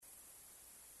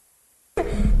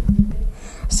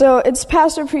So it's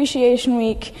Pastor Appreciation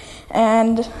Week,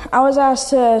 and I was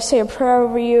asked to say a prayer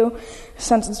over you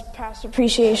since it's Pastor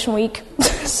Appreciation Week.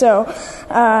 So,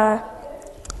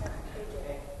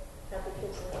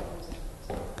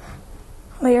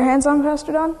 lay your hands on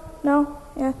Pastor Don? No?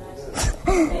 Yeah?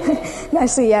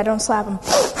 Nicely, yeah, don't slap him.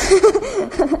 Hey,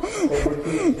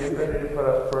 get ready to put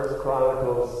up 1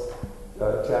 Chronicles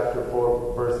chapter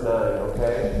 4, verse 9,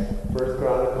 okay? 1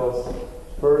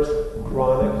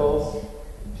 Chronicles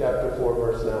chapter 4,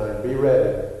 verse 9. Be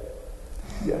ready.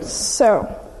 Yes. So,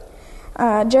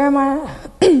 Jeremiah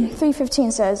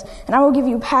 3:15 says, "And I will give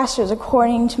you pastors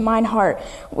according to mine heart,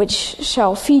 which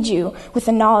shall feed you with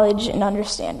the knowledge and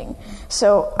understanding."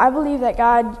 So I believe that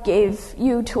God gave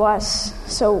you to us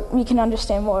so we can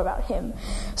understand more about Him.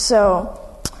 So,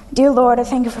 dear Lord, I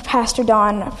thank you for Pastor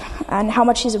Don and how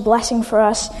much he's a blessing for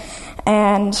us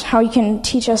and how he can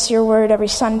teach us your word every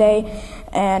Sunday.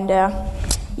 And, in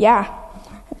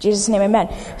Jesus' name, amen.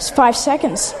 It's 5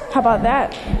 seconds. How about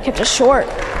that? Kept it short.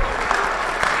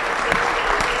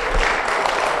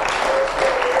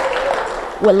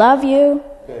 We love you.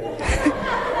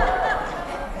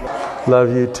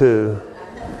 Love you too.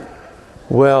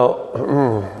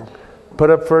 Well,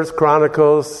 put up 1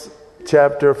 Chronicles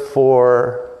chapter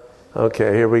 4.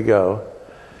 Okay, here we go.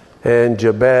 And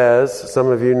Jabez, some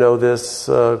of you know this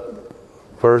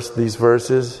these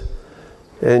verses.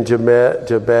 And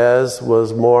Jabez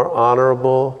was more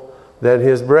honorable than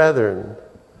his brethren.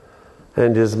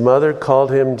 And his mother called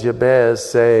him Jabez,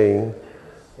 saying,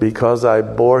 "Because I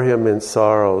bore him in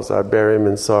sorrows, I bear him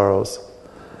in sorrows."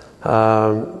 They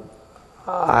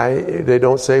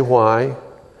don't say why.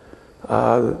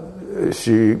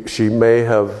 She may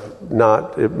have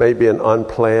not. It may be an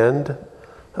unplanned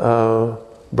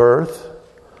birth.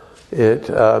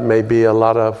 It may be a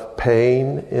lot of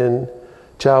pain in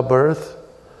childbirth.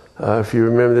 If you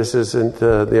remember, this isn't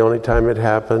the only time it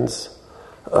happens.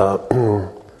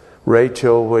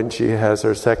 Rachel, when she has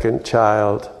her second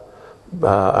child,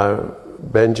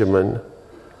 Benjamin,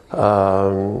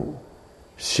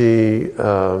 she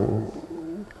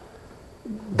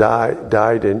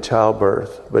died in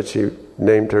childbirth, but she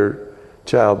named her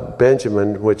child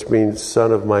Benjamin, which means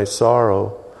son of my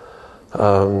sorrow.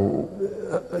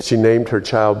 She named her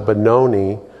child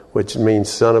Benoni, which means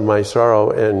son of my sorrow,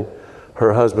 and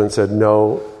her husband said,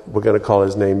 "No, we're going to call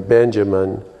his name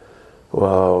Benjamin,"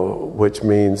 which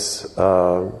means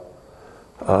son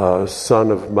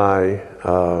of my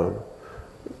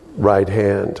right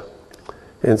hand.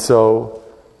 And so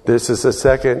this is the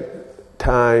second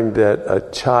time that a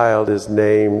child is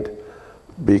named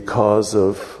because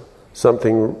of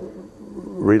something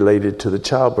related to the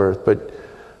childbirth,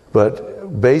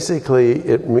 but basically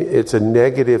it's a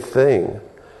negative thing.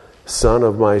 Son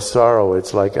of my sorrow.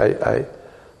 It's like I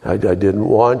didn't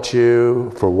want you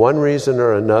for one reason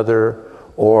or another,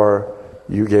 or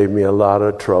you gave me a lot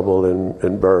of trouble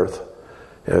in birth.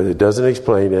 And it doesn't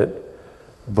explain it,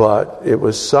 but it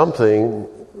was something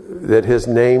that his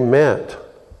name meant.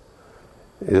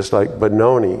 It's like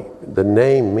Benoni. The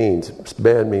name means,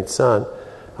 Ben means son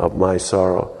of my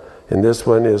sorrow. And this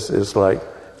one is like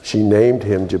she named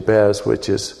him Jabez, which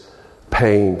is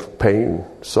pain,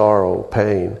 sorrow,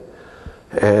 pain.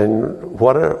 And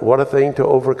what a thing to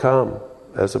overcome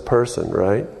as a person,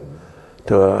 right?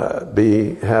 To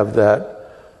have that,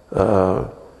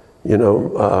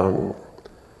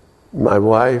 my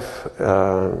wife,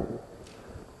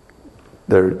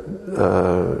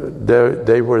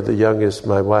 they were the youngest.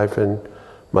 My wife and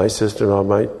my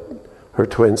sister-in-law, her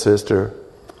twin sister,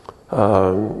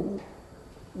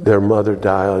 their mother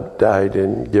died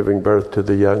in giving birth to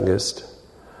the youngest,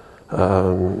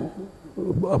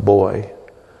 a boy.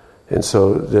 And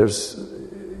so there's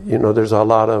a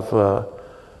lot of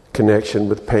connection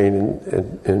with pain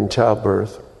in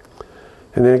childbirth.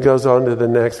 And then it goes on to the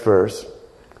next verse.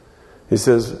 He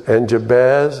says, and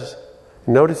Jabez,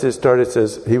 notice it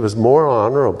says he was more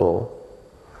honorable.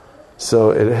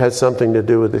 So it had something to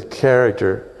do with the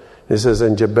character. It says,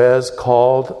 and Jabez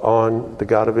called on the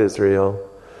God of Israel,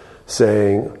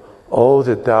 saying, "Oh,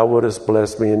 that thou wouldest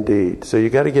bless me indeed." So you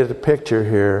got to get a picture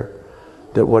here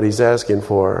that what he's asking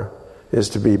for is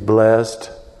to be blessed.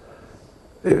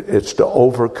 It's to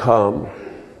overcome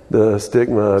the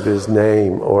stigma of his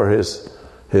name or his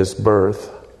birth.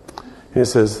 He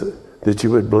says that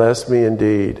you would bless me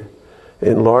indeed,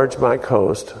 enlarge my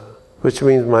coast, which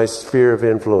means my sphere of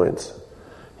influence,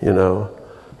 And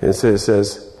so it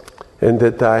says, and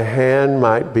that thy hand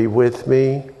might be with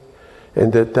me,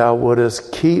 and that thou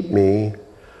wouldest keep me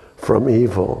from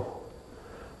evil,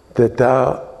 that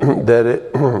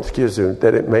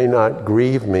it may not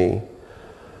grieve me,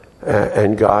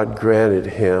 and God granted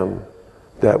him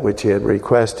that which he had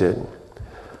requested.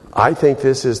 I think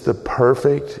this is the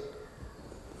perfect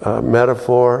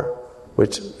metaphor,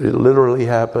 which literally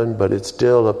happened, but it's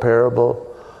still a parable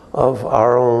of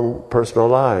our own personal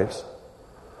lives.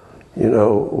 You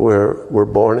know, we're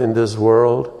born in this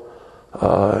world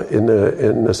in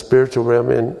the spiritual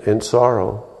realm in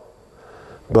sorrow,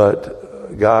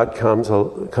 but God comes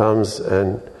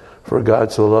and for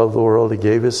God so loved the world, he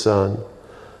gave his Son,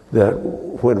 that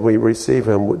when we receive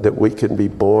him, that we can be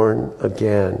born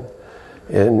again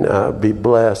and be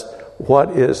blessed. What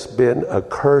has been a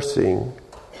cursing,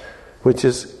 which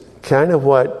is kind of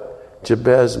what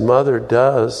Jabez's mother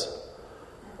does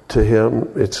to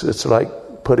him, it's like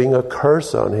putting a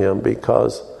curse on him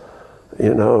because,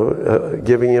 you know,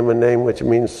 giving him a name which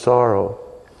means sorrow.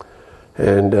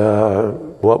 And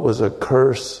what was a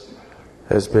curse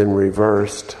has been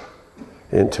reversed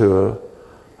into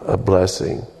a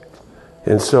blessing.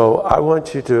 And so I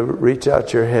want you to reach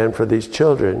out your hand for these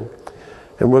children.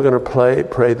 And we're going to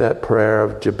pray that prayer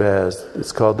of Jabez.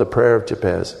 It's called the prayer of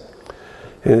Jabez.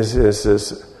 And it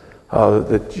says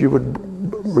that you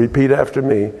would repeat after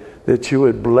me, that you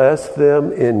would bless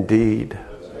them indeed.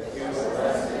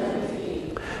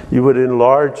 You would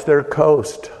enlarge their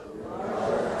coast,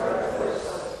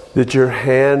 that your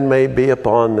hand may be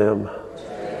upon them,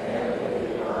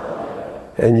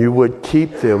 and you would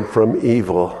keep them from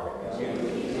evil,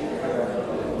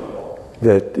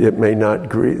 that it may not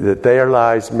grieve, that their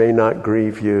lives may not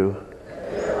grieve you.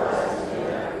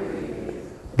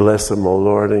 Bless them, O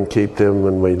Lord, and keep them,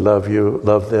 and we love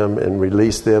them, and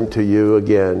release them to you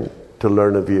again to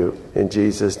learn of you. In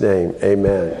Jesus' name,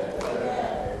 amen.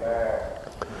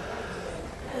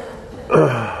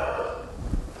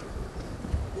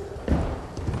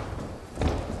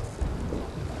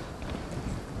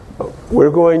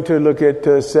 We're going to look at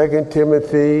 2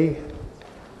 Timothy.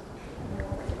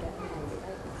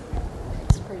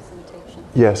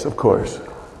 Yes, of course.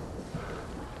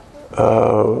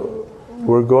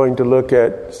 We're going to look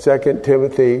at 2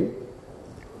 Timothy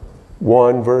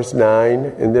 1 verse 9,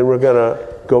 and then we're going to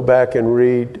go back and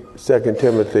read 2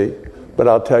 Timothy. But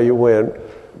I'll tell you when,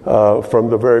 from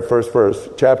the very first verse.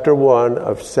 Chapter 1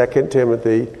 of 2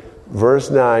 Timothy, verse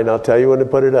 9. I'll tell you when to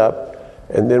put it up.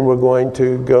 And then we're going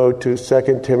to go to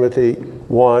 2 Timothy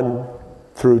 1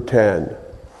 through 10.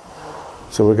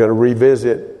 So we're going to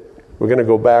revisit. We're going to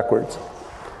go backwards.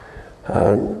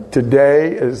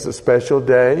 Today is a special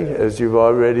day, as you've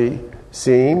already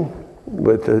seen,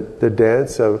 with the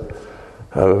dance of,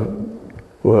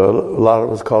 well, a lot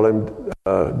of us call him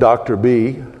Dr.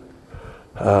 B.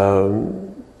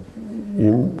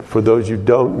 For those you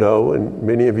don't know, and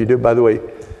many of you do, by the way,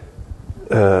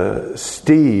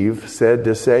 Steve said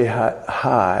to say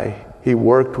hi. He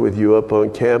worked with you up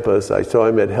on campus. I saw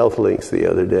him at Health Links the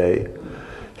other day.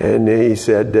 And he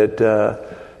said that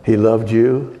he loved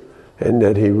you and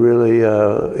that he really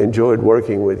enjoyed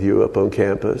working with you up on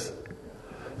campus.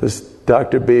 This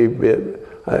Dr. B,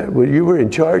 you were in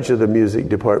charge of the music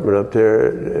department up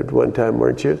there at one time,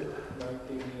 weren't you?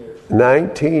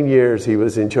 19 years he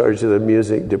was in charge of the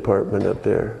music department up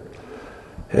there.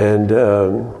 And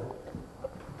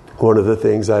one of the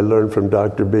things I learned from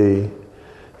Dr. B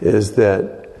is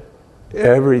that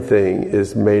everything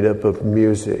is made up of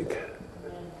music.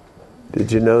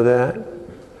 Did you know that?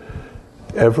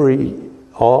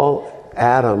 All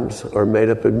atoms are made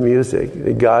up of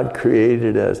music. God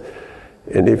created us.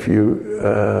 And if you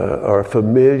are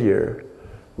familiar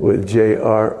with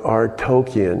J.R.R.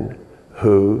 Tolkien,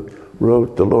 who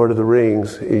wrote The Lord of the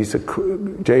Rings,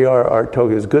 J.R.R.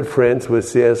 Tolkien is good friends with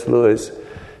C.S. Lewis,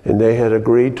 and they had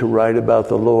agreed to write about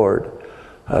the Lord.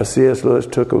 C.S. Lewis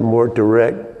took a more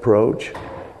direct approach,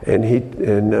 and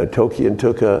Tolkien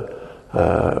took a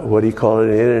what he called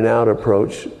an in and out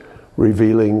approach,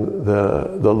 revealing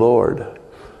the Lord.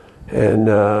 And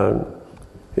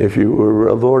if you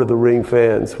were Lord of the Ring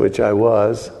fans, which I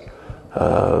was,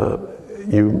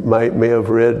 you may have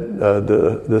read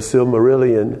the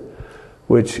Silmarillion,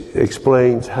 which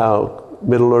explains how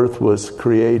Middle Earth was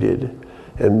created.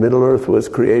 And Middle Earth was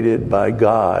created by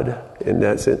God, in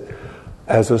that sense,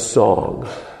 as a song.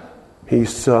 He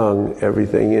sung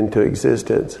everything into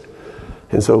existence.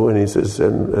 And so when he says,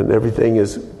 and everything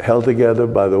is held together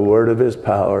by the word of his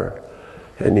power,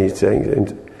 and he's saying,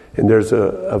 and there's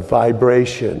a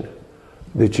vibration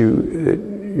that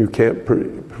you can't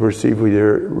perceive with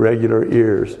your regular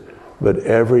ears, but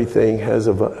everything has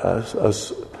a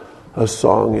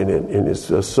song in it, and it's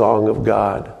a song of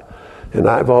God. And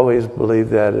I've always believed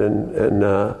that, and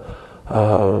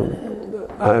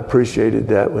I appreciated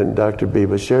that when Dr. B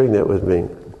was sharing that with me.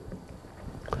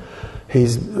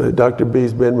 Dr.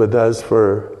 B's been with us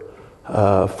for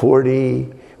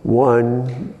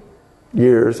 41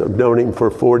 years. I've known him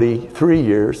for 43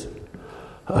 years.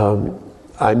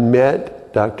 I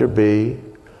met Dr. B.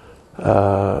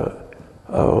 I'm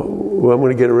going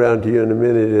to get around to you in a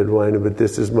minute, Edwina, but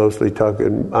this is I'm mostly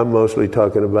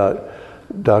talking about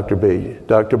Dr. B,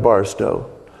 Dr. Barstow.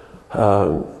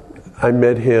 I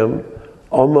met him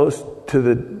almost to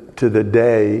the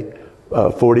day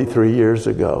 43 years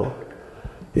ago.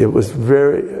 It was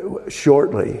very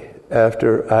shortly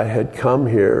after I had come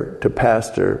here to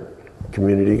pastor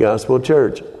Community Gospel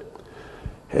Church.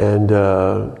 And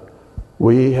I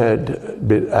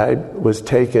was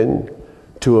taken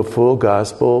to a full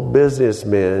gospel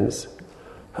businessman's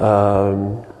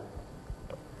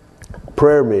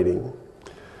prayer meeting.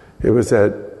 It was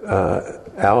at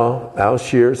Al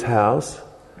Shear's house.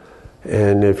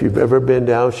 And if you've ever been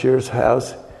to Al Shear's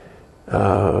house,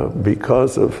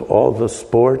 because of all the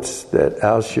sports that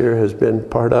Al Shear has been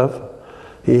part of,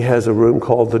 he has a room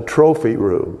called the trophy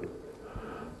room.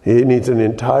 He needs an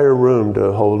entire room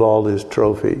to hold all his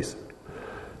trophies.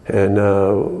 And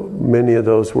many of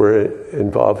those were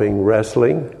involving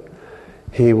wrestling.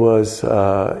 He was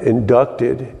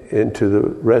inducted into the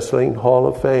Wrestling Hall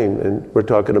of Fame. And we're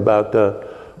talking about the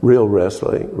real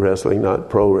wrestling, not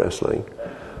pro wrestling,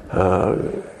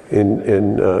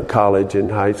 in college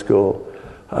and high school.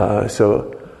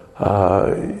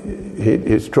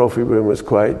 His trophy room was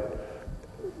quite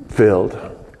filled.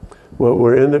 Well,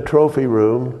 we're in the trophy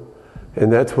room,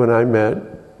 and that's when I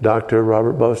met Dr.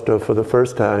 Robert Barstow for the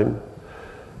first time,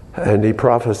 and he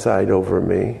prophesied over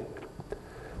me.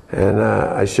 And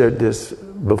I shared this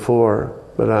before,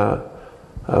 but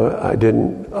I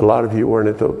didn't. A lot of you weren't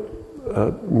at the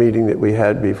meeting that we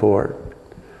had before.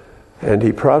 And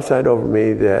he prophesied over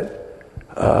me that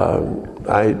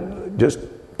I just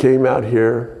came out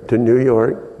here to New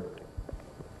York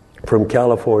from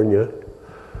California,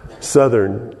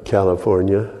 Southern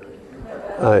California.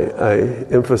 I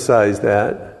emphasize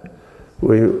that.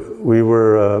 We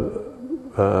were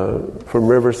from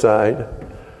Riverside,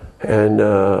 and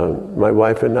my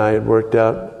wife and I had worked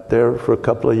out there for a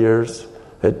couple of years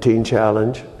at Teen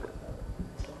Challenge.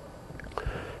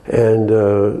 And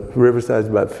Riverside is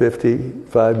about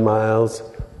 55 miles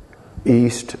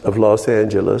east of Los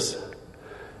Angeles.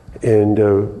 And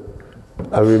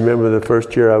I remember the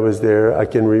first year I was there. I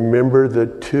can remember the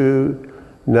 2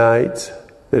 nights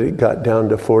that it got down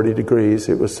to 40 degrees.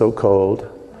 It was so cold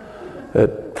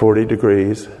at 40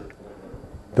 degrees,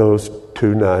 those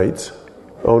 2 nights.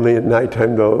 Only at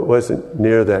nighttime, though, it wasn't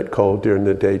near that cold during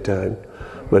the daytime.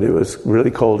 But it was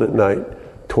really cold at night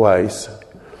twice.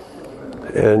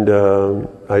 And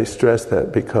I stress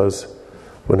that because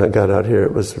when I got out here,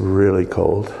 it was really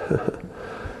cold.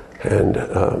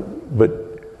 But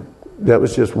that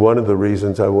was just one of the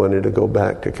reasons I wanted to go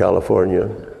back to California.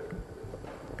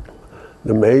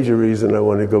 The major reason I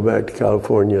wanted to go back to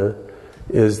California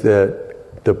is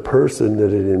that the person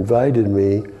that had invited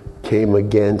me came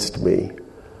against me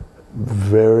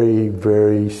very,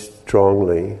 very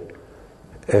strongly.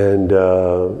 And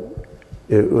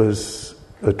it was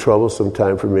a troublesome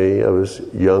time for me. I was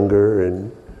younger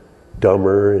and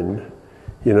dumber, and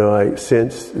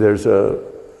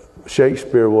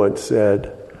Shakespeare once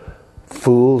said,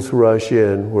 "Fools rush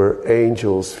in where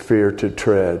angels fear to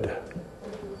tread."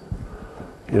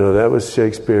 That was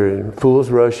Shakespearean. Fools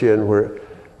rush in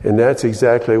and that's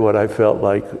exactly what I felt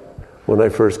like when I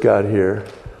first got here.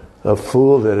 A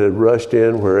fool that had rushed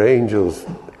in where angels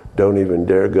don't even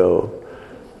dare go.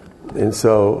 And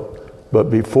so, but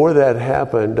before that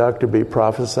happened, Dr. B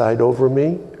prophesied over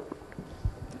me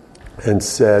and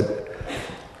said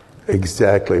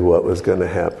exactly what was going to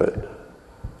happen.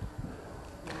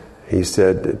 He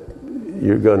said that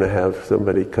you're going to have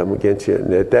somebody come against you.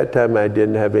 And at that time, I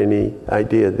didn't have any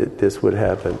idea that this would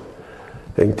happen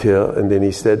and then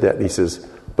he said that, and he says,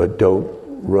 but don't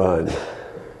run.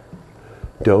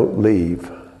 Don't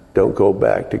leave. Don't go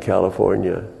back to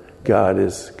California. God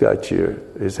has got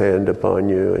his hand upon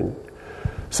you. And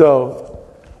so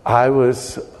I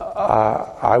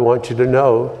want you to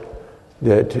know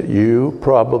that you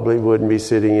probably wouldn't be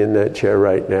sitting in that chair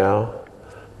right now,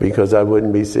 because I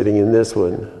wouldn't be sitting in this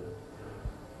one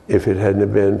if it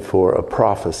hadn't been for a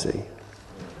prophecy.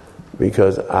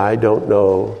 Because I don't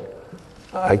know,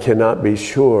 I cannot be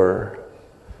sure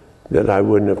that I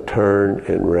wouldn't have turned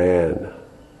and ran.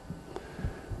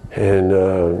 And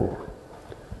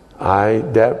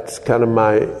that's kind of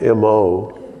my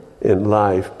MO in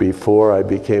life before I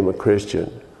became a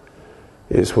Christian,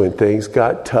 is when things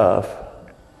got tough,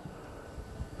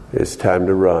 it's time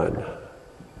to run.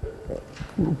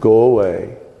 Go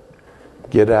away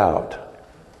get out.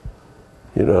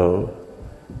 You know,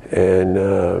 and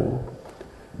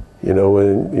you know,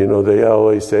 when, you know, they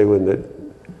always say when the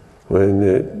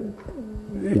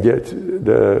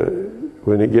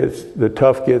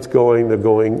tough gets going,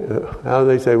 how do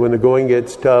they say, when the going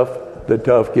gets tough, the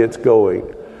tough gets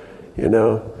going, you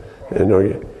know? And,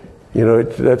 you know,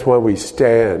 that's why we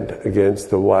stand against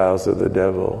the wiles of the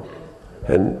devil.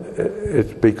 And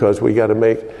it's because we got to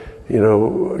make, you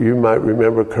know, you might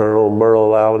remember Colonel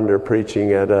Merle Allender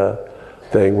preaching at a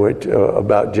thing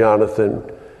about Jonathan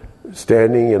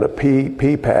standing in a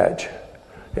pea patch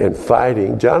and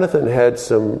fighting. Jonathan had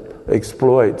some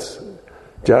exploits.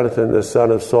 Jonathan, the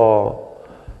son of Saul,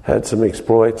 had some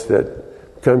exploits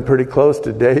that come pretty close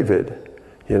to David,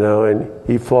 you know, and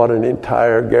he fought an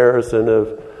entire garrison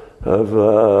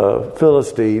of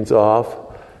Philistines off,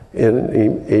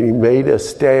 and he made a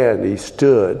stand. He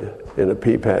stood in a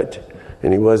pea patch,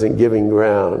 and he wasn't giving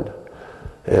ground.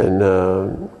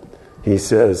 And he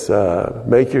says,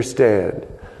 make your stand.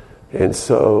 And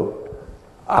so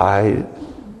I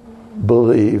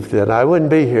believe that I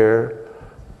wouldn't be here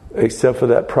except for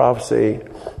that prophecy,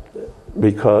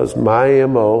 because my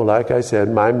MO, like I said,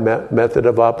 my method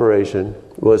of operation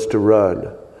was to run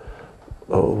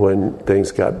when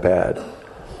things got bad.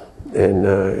 And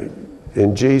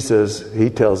in Jesus, he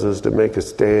tells us to make a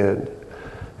stand.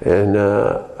 And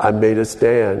I made a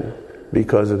stand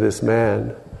because of this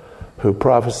man who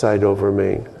prophesied over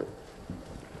me.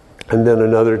 And then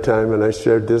another time, and I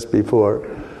shared this before,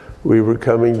 we were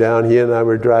coming down, he and I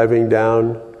were driving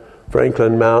down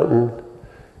Franklin Mountain,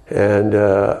 and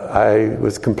I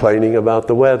was complaining about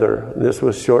the weather. This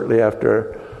was shortly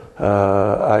after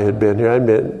I had been here. I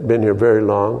hadn't been here very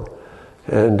long.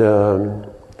 And,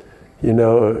 you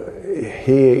know,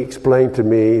 he explained to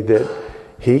me that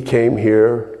he came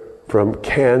here from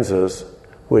Kansas,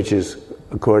 which is,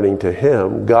 according to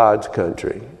him, God's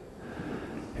country.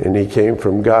 And he came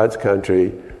from God's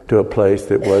country to a place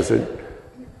that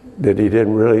he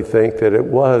didn't really think that it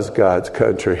was God's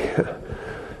country.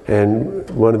 And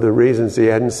one of the reasons, he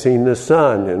hadn't seen the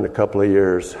sun in a couple of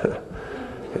years,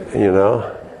 you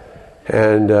know.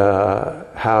 And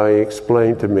how he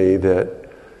explained to me that,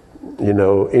 you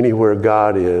know, anywhere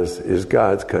God is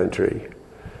God's country.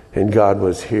 And God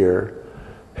was here.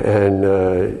 And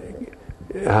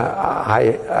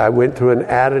I went through an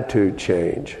attitude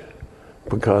change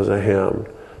because of him.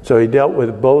 So he dealt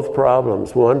with both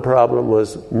problems. One problem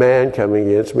was man coming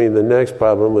against me. The next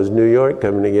problem was New York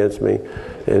coming against me.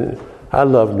 And I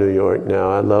love New York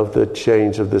now. I love the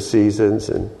change of the seasons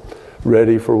and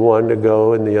ready for one to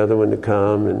go and the other one to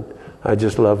come. And I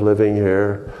just love living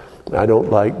here. I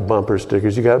don't like bumper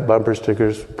stickers. You got bumper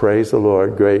stickers? Praise the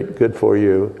Lord. Great. Good for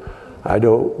you. I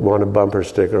don't want a bumper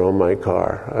sticker on my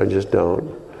car. I just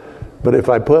don't. But if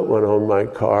I put one on my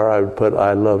car, I would put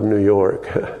I love New York.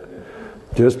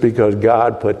 Just because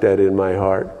God put that in my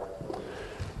heart.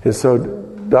 And so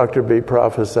Dr. B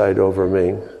prophesied over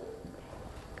me.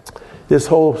 This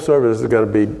whole service is going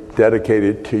to be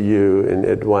dedicated to you and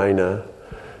Edwina.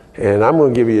 And I'm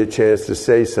going to give you a chance to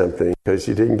say something, because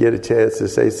you didn't get a chance to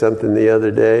say something the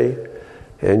other day,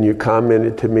 and you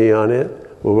commented to me on it.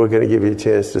 Well, we're going to give you a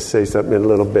chance to say something in a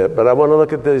little bit. But I want to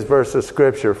look at these verses of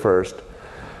Scripture first.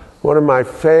 One of my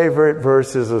favorite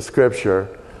verses of Scripture,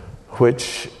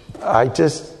 which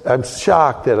I'm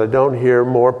shocked that I don't hear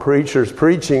more preachers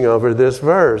preaching over this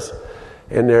verse.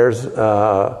 And there's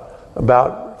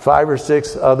about 5 or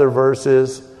 6 other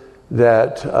verses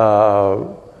that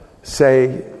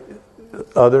say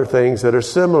other things that are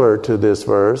similar to this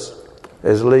verse,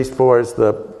 at least for as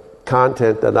the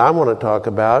content that I want to talk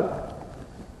about.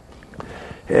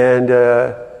 And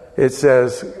it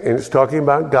says, and it's talking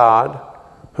about God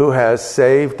who has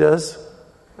saved us.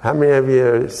 How many of you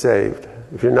are saved?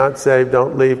 If you're not saved,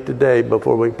 don't leave today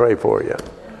before we pray for you.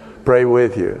 Pray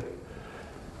with you.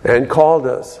 And called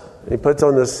us. He puts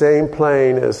on the same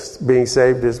plane as being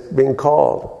saved as being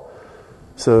called.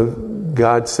 So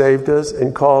God saved us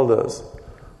and called us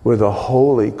with a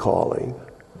holy calling.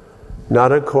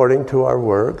 Not according to our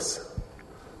works,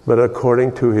 but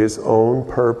according to His own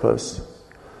purpose.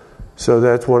 So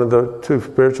that's one of the 2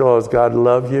 spiritual laws. God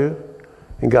loved you,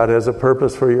 and God has a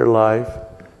purpose for your life,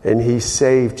 and He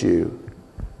saved you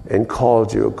and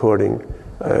called you according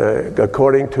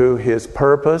to His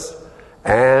purpose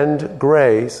and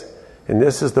grace. And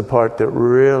this is the part that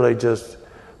really just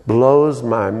blows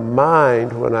my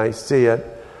mind when I see it,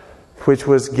 which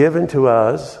was given to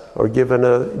us, or given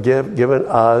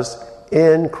us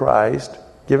in Christ,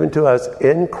 given to us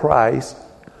in Christ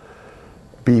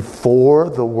before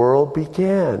the world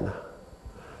began,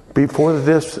 before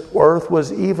this earth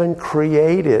was even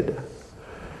created.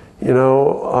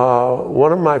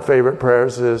 One of my favorite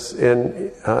prayers is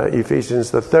in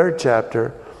Ephesians, the 3rd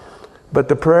chapter. But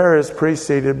the prayer is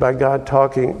preceded by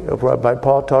by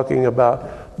Paul talking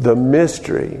about the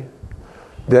mystery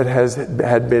that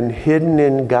had been hidden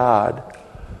in God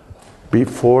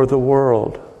before the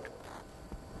world.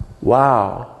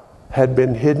 Wow. Had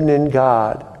been hidden in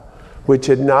God, which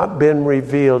had not been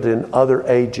revealed in other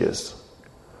ages.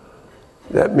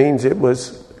 That means it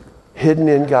was hidden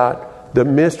in God. The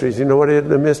mysteries, you know what is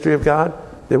the mystery of God?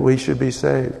 That we should be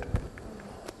saved.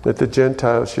 That the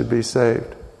Gentiles should be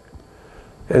saved.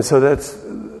 And so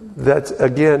that's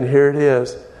again, here it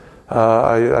is.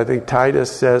 I think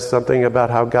Titus says something about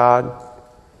how God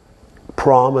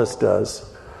promised us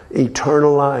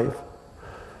eternal life.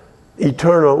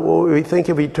 When we think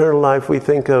of eternal life, we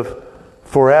think of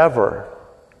forever.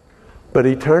 But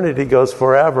eternity goes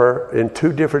forever in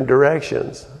two different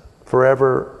directions.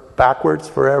 Forever backwards,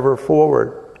 forever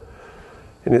forward.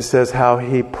 And it says how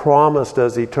He promised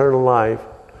us eternal life,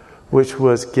 which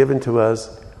was given to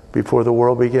us before the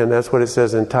world began. That's what it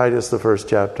says in Titus, the 1st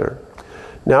chapter.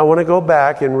 Now I want to go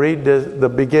back and read the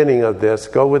beginning of this.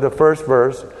 Go with the first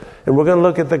verse, and we're going to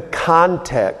look at the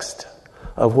context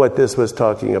of what this was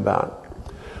talking about.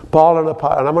 Paul and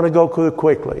I'm going to go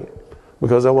quickly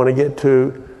because I want to get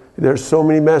to, there's so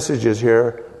many messages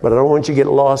here, but I don't want you to get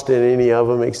lost in any of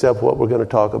them except what we're going to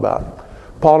talk about.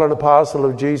 Paul, an apostle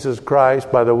of Jesus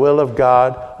Christ, by the will of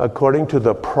God, according to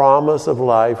the promise of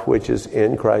life which is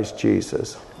in Christ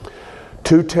Jesus.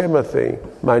 To Timothy,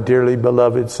 my dearly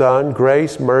beloved son,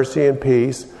 grace, mercy, and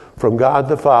peace from God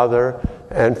the Father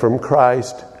and from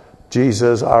Christ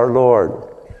Jesus our Lord.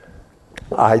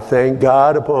 I thank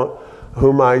God upon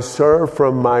whom I serve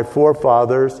from my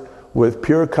forefathers with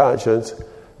pure conscience,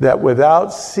 that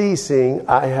without ceasing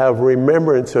I have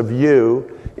remembrance of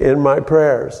you in my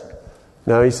prayers.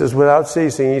 Now he says without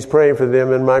ceasing, he's praying for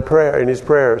them in his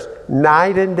prayers,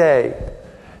 night and day.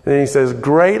 And he says,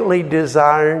 greatly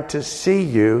desiring to see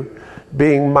you,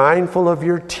 being mindful of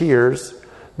your tears,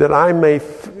 that I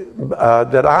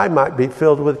might be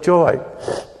filled with joy.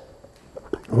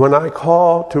 When I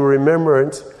call to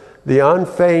remembrance the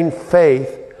unfeigned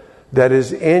faith that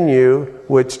is in you,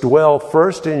 which dwell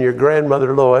first in your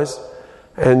grandmother Lois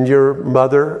and your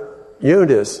mother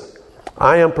Eunice,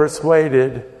 I am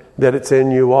persuaded that it's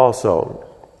in you also.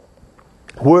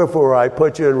 Wherefore I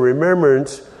put you in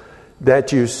remembrance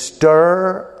that you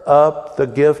stir up the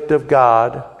gift of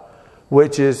God,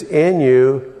 which is in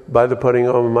you by the putting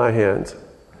on of my hands.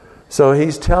 So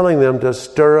he's telling them to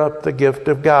stir up the gift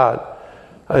of God.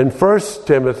 In 1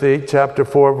 Timothy chapter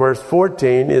 4, verse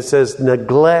 14, it says,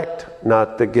 neglect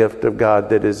not the gift of God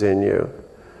that is in you.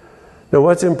 Now,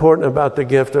 what's important about the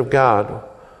gift of God?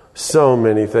 So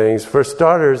many things. For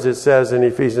starters, it says in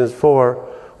Ephesians 4,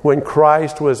 when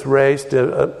Christ was raised,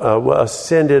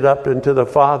 ascended up into the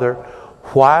Father,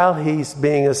 while he's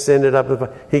being ascended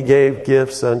up, he gave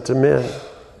gifts unto men.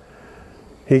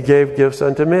 He gave gifts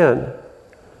unto men.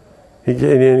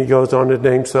 And he goes on to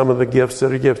name some of the gifts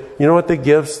that he gives. You know what the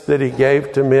gifts that he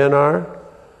gave to men are?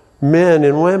 Men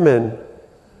and women.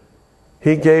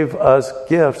 He gave us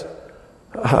gifts.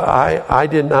 I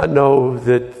did not know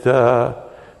that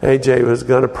AJ was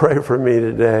going to pray for me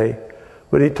today.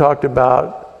 But he talked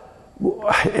about,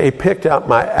 he picked out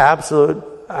my absolute,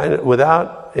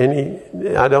 without any,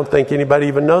 I don't think anybody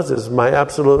even knows this, my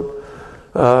absolute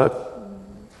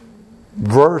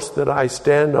verse that I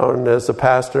stand on as a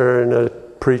pastor and a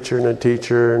preacher and a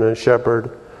teacher and a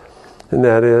shepherd. And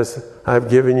that is, I've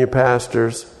given you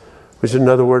pastors, which is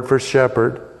another word for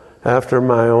shepherd, after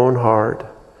my own heart,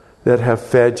 that have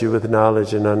fed you with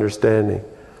knowledge and understanding.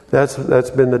 That's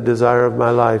been the desire of my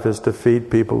life, is to feed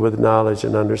people with knowledge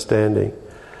and understanding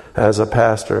as a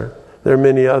pastor. There are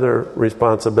many other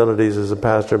responsibilities as a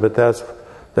pastor, but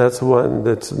that's one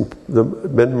that's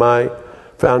been my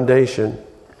foundation.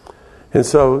 And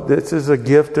so this is a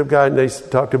gift of God. And they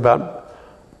talked about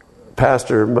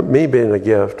pastor, me being a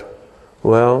gift.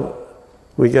 Well,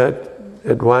 we got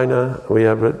Edwina, we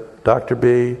have Dr.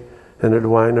 B and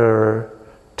Edwina are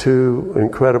two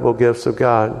incredible gifts of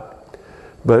God.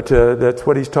 But that's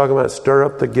what he's talking about, stir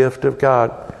up the gift of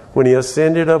God. When he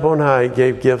ascended up on high, he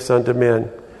gave gifts unto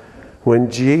men. When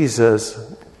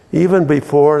Jesus, even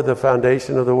before the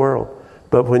foundation of the world,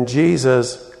 but when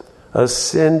Jesus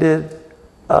ascended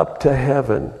up to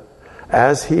heaven,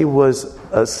 as he was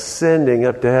ascending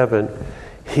up to heaven,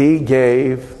 he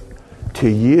gave to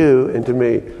you and to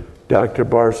me, Dr.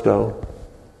 Barstow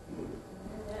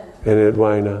and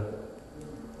Edwina.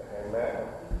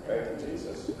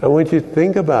 I want you to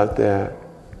think about that.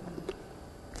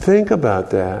 Think about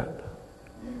that.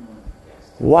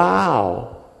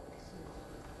 Wow.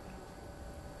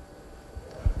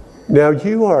 Now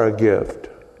you are a gift.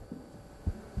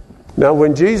 Now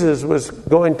when Jesus was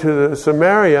going to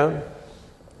Samaria,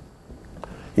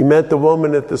 he met the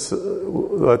woman at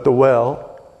the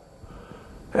well,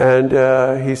 and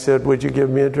he said, "Would you give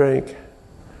me a drink?"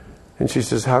 And she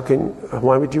says,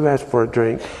 "Why would you ask for a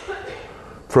drink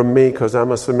from me? Because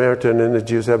I'm a Samaritan, and the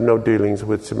Jews have no dealings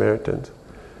with Samaritans."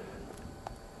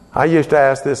 I used to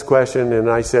ask this question, and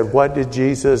I said, what did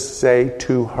Jesus say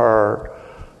to her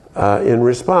in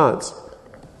response?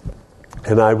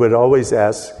 And I would always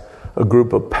ask a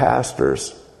group of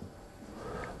pastors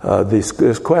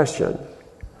this question.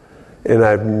 And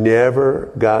I've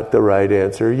never got the right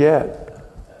answer yet.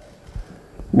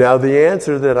 Now, the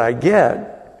answer that I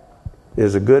get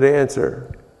is a good answer.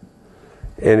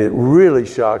 And it really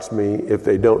shocks me if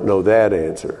they don't know that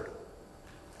answer.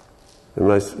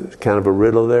 Unless it's kind of a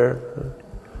riddle there.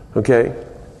 Okay?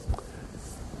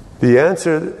 The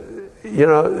answer,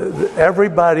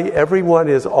 everyone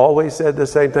has always said the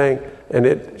same thing. And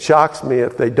it shocks me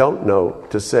if they don't know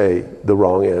to say the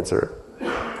wrong answer.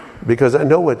 Because I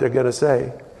know what they're going to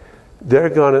say. They're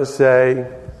going to say,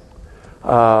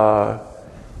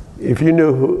 if you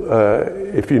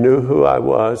knew who I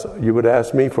was, you would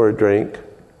ask me for a drink,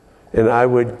 and I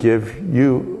would give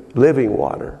you living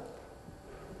water.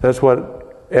 That's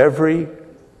what every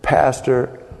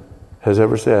pastor has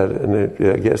ever said. And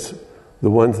I guess the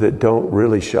ones that don't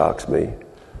really shocks me,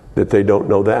 that they don't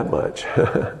know that much.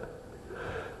 And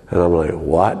I'm like,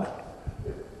 what?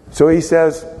 So he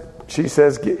says,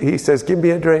 give me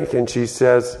a drink. And she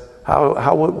says,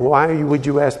 why would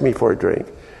you ask me for a drink?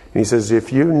 And he says,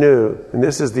 if you knew, and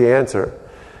this is the answer.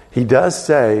 He does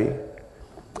say,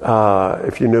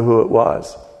 if you knew who it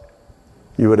was,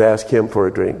 you would ask him for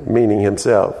a drink, meaning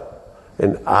himself.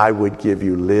 And I would give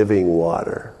you living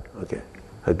water. Okay,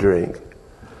 a drink.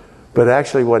 But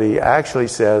actually what he actually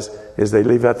says is they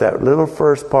leave out that little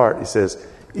first part. He says,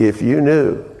 if you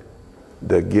knew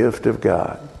the gift of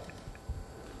God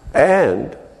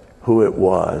and who it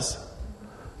was,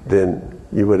 then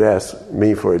you would ask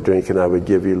me for a drink and I would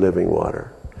give you living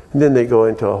water. And then they go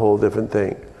into a whole different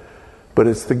thing. But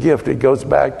it's the gift. It goes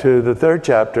back to the 3rd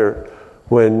chapter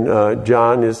when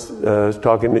John is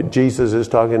talking, Jesus is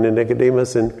talking to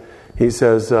Nicodemus, and he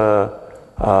says, for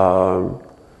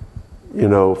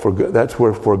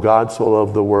God so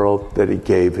loved the world that he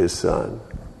gave his son.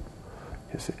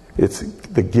 You see, it's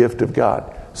the gift of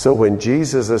God. So when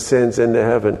Jesus ascends into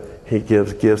heaven, he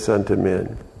gives gifts unto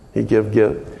men. He gives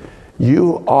gifts.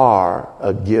 You are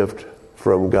a gift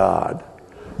from God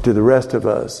to the rest of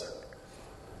us.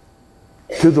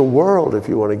 To the world, if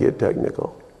you want to get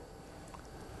technical.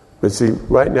 But see,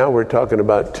 right now we're talking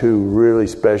about 2 really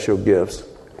special gifts.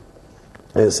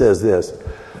 And it says this,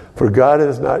 for God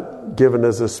has not given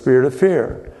us a spirit of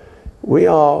fear.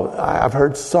 I've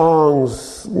heard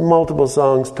songs, multiple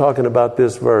songs talking about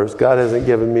this verse. God hasn't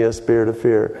given me a spirit of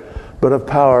fear, but of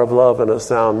power, of love, and a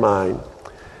sound mind.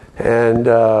 And,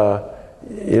 I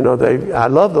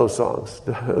love those songs.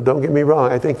 Don't get me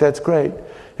wrong. I think that's great.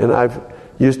 And I've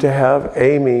used to have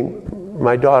Amy,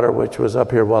 my daughter, which was up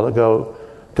here a while ago,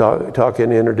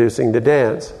 talking, introducing the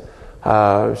dance.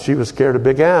 She was scared of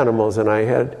big animals, and I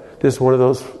had this one of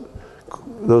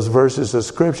those verses of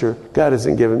Scripture. God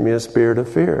hasn't given me a spirit of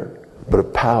fear, but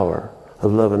of power,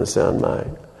 of love, and a sound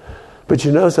mind. But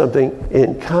you know something?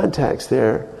 In context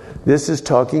there, this is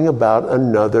talking about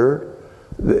another,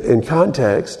 in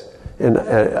context, and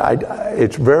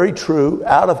it's very true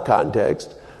out of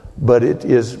context, but it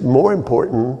is more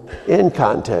important in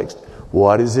context.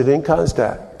 What is it in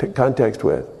context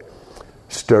with?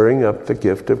 Stirring up the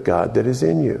gift of God that is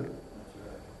in you.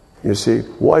 You see,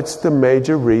 what's the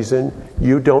major reason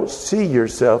you don't see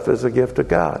yourself as a gift of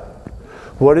God?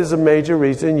 What is the major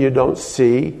reason you don't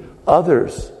see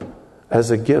others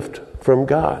as a gift from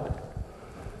God?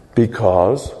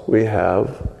 Because we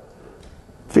have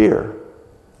fear,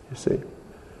 you see.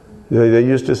 They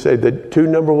used to say the 2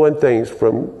 number 1 things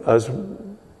from us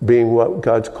being what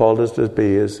God's called us to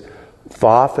be is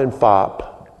FOF and FOP.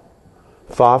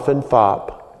 FOF and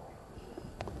FOP.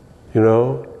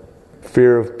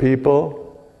 Fear of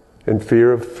people and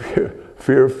fear of fear.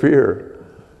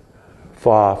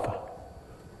 FOF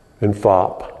and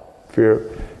FOP. Fear.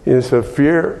 So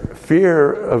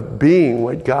fear of being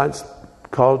what God's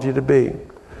called you to be.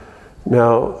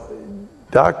 Now,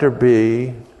 Dr.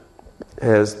 B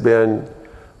has been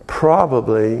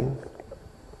probably,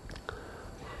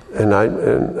 and I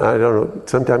don't know,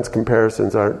 sometimes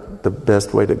comparisons aren't the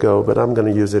best way to go, but I'm going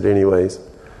to use it anyways.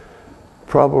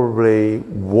 Probably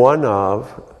one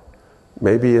of,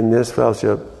 maybe in this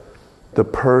fellowship, the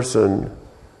person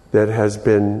that has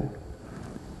been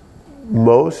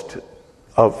most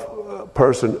of a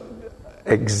person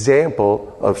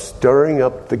example of stirring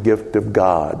up the gift of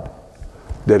God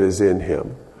that is in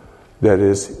him, that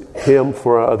is him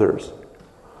for others.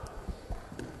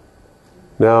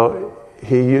 Now,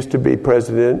 he used to be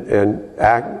president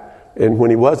and when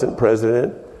he wasn't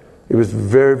president, he was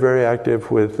very, very active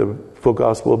with the Full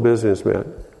Gospel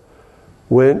Businessmen.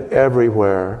 Went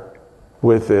everywhere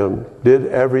with them, did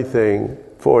everything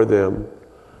for them,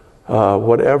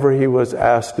 whatever he was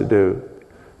asked to do.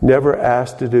 Never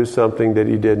asked to do something that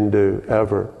he didn't do,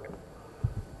 ever.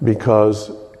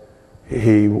 Because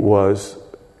he was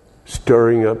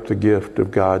stirring up the gift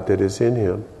of God that is in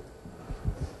him.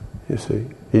 You see,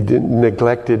 he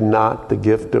neglected not the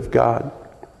gift of God.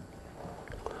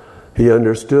 He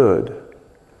understood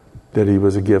that he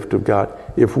was a gift of God.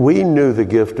 If we knew the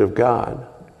gift of God,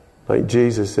 like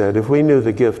Jesus said, if we knew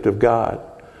the gift of God,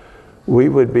 we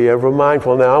would be ever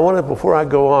mindful. Now, before I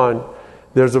go on,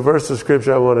 there's a verse of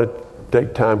Scripture I want to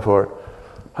take time for.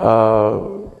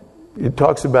 It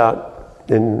talks about,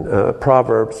 in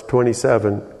Proverbs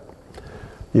 27,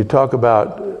 you talk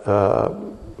about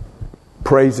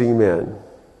praising men,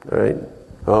 right?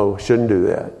 Oh, shouldn't do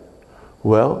that.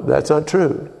 Well, that's not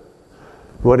true.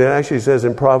 What it actually says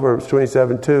in Proverbs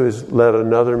 27:2 is, let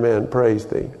another man praise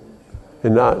thee,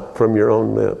 and not from your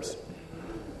own lips.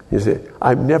 You see,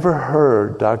 I've never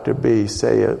heard Dr. B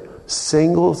say a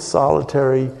single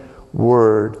solitary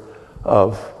word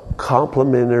of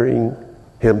complimenting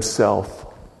himself,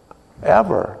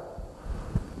 ever.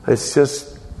 It's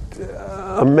just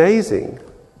amazing.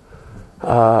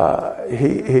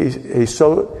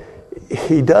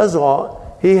 He does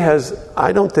all. He has.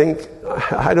 I don't think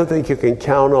you can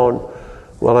count on.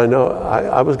 Well, I know.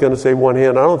 I was going to say one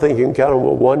hand. I don't think you can count on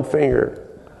with one finger.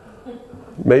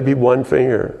 Maybe one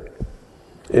finger.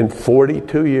 In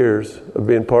 42 years of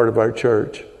being part of our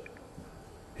church,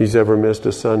 he's ever missed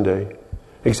a Sunday,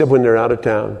 except when they're out of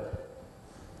town,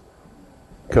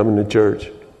 coming to church.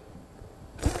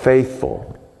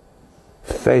 Faithful.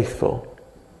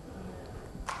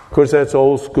 Of course, that's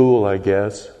old school, I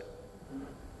guess.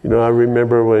 You know, I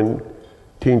remember when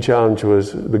Teen Challenge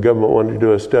the government wanted to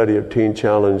do a study of Teen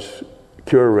Challenge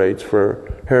cure rates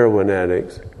for heroin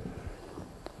addicts.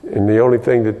 And the only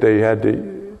thing that they had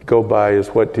to go by is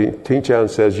what Teen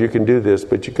Challenge says, you can do this,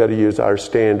 but you got to use our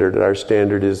standard. Our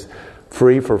standard is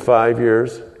free for 5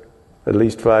 years, at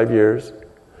least 5 years.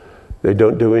 They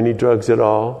don't do any drugs at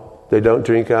all. They don't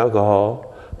drink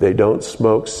alcohol. They don't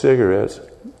smoke cigarettes.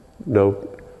 No.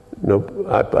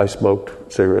 I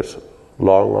smoked cigarettes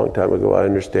long time ago. I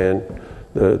understand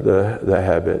the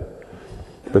habit.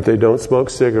 But they don't smoke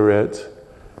cigarettes,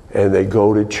 and they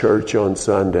go to church on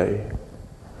Sunday.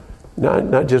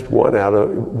 Not just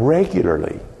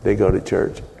regularly they go to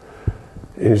church.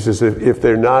 And he says, if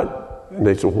they're not, and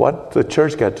they said, what the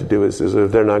church got to do is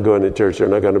if they're not going to church, they're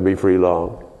not going to be free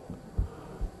long.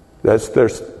 That's their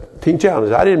Teen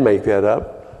Challenge. I didn't make that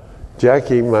up.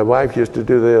 Jackie, my wife, used to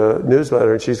do the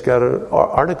newsletter, and she's got an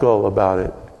article about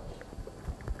it.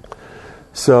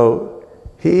 So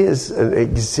he is an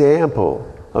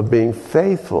example of being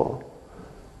faithful.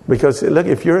 Because, look,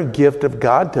 if you're a gift of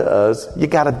God to us, you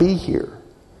got to be here.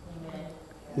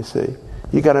 You see?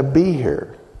 You got to be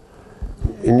here.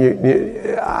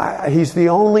 And he's the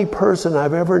only person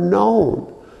I've ever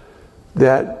known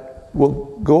that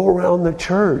will go around the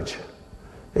church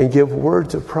and give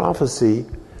words of prophecy,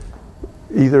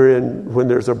 either when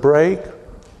there's a break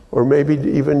or maybe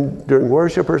even during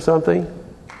worship or something.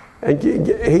 And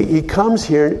he comes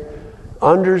here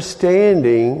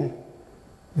understanding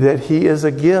that he is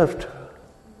a gift,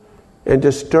 and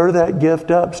to stir that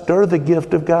gift up, stir the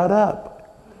gift of God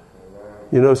up.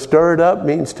 You know, stir it up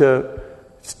means to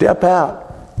step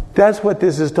out. That's what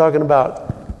this is talking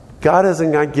about. God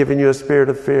hasn't not given you a spirit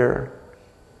of fear.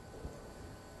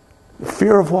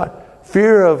 Fear of what?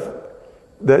 Fear of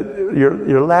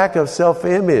your lack of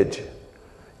self-image.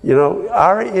 You know,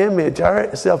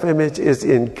 our self-image is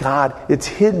in God. It's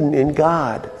hidden in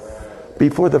God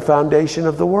before the foundation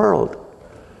of the world.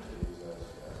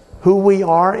 Who we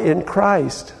are in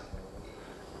Christ.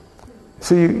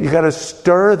 So you got to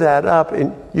stir that up,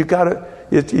 and you got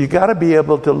to be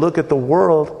able to look at the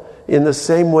world in the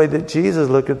same way that Jesus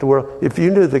looked at the world. If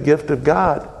you knew the gift of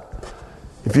God,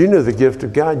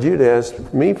 you'd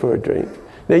ask me for a drink.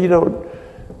 Now you don't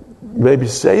maybe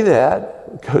say that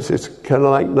because it's kind of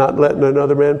like not letting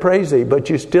another man praise thee, but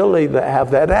you still need to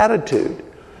have that attitude.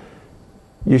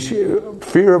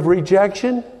 Fear of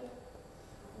rejection.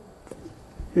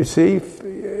 You see,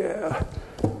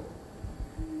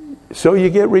 so you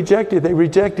get rejected. They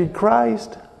rejected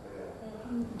Christ.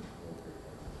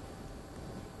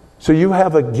 So you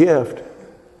have a gift.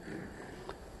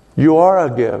 You are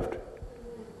a gift.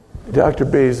 Dr.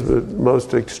 B is the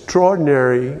most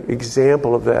extraordinary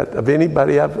example of that, of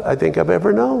anybody I think I've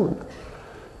ever known.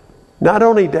 Not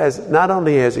only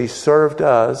has he served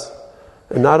us,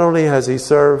 and not only has he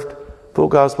served Full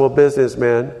Gospel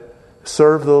Businessmen,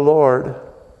 served the Lord,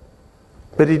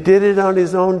 but he did it on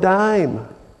his own dime.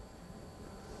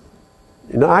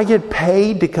 I get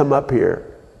paid to come up here.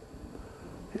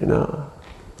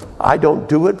 I don't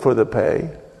do it for the pay.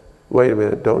 Wait a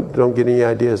minute, don't get any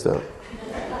ideas though.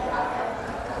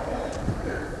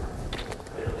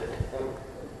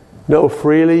 No,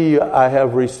 freely I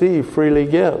have received, freely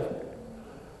give.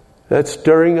 That's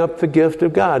stirring up the gift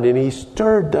of God. And he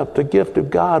stirred up the gift of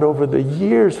God over the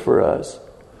years for us.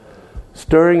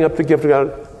 Stirring up the gift of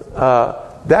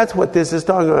God. That's what this is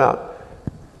talking about.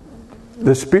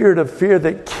 The spirit of fear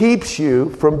that keeps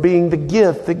you from being the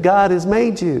gift that God has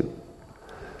made you.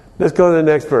 Let's go to the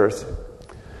next verse.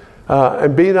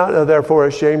 And be not therefore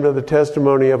ashamed of the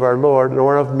testimony of our Lord,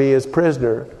 nor of me as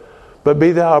prisoner, but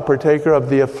be thou a partaker of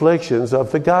the afflictions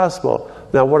of the gospel.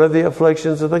 Now, what are the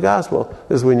afflictions of the gospel?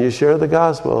 Is when you share the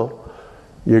gospel,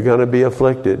 you're going to be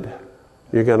afflicted.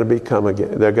 They're going to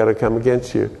come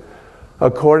against you.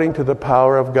 According to the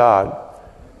power of God,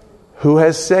 who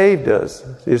has saved us.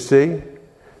 You see?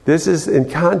 This is in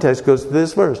context, goes to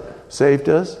this verse. Saved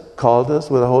us, called us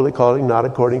with a holy calling, not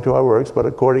according to our works, but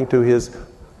according to his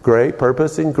great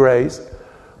purpose and grace,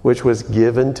 which was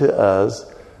given to us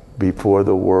before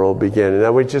the world began. And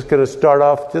now we're just going to start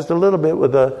off just a little bit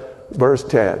with verse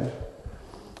 10.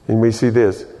 And we see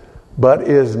this. But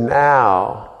is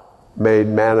now made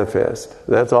manifest.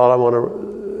 That's all I want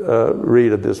to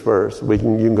read of this verse. You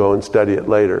can go and study it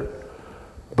later.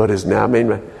 But is now made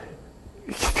manifest.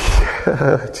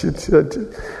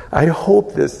 I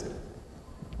hope this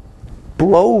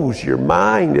blows your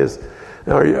mind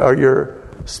or your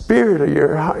spirit or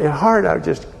your heart out.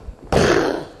 Just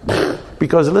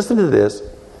because listen to this.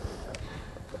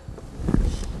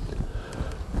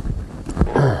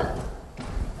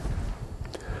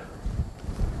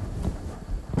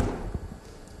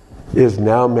 Is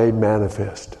now made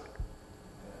manifest.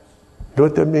 You know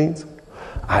what that means?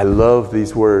 I love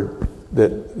these words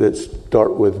that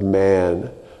start with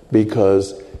man,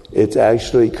 because it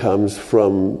actually comes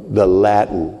from the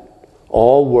Latin.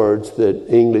 All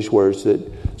English words that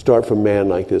start from man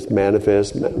like this: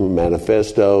 manifest,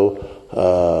 manifesto,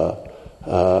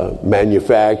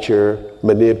 manufacture,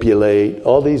 manipulate.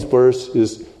 All these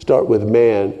verses start with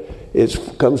man.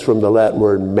 It comes from the Latin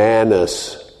word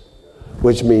manus,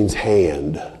 which means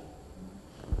hand.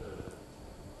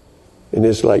 And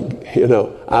it's like,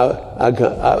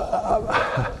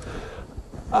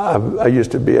 I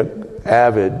used to be an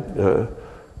avid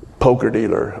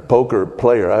poker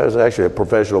player. I was actually a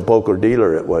professional poker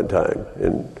dealer at one time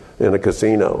in a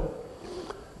casino.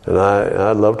 And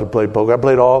I love to play poker. I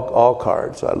played all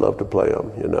cards. I love to play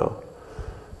them,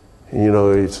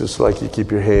 It's just like you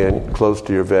keep your hand close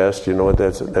to your vest. You know what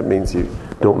that means? You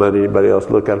don't let anybody else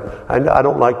look at it. I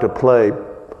don't like to play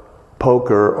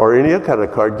poker or any other kind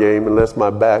of card game unless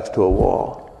my back's to a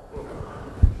wall.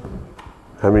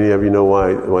 How many of you know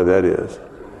why that is?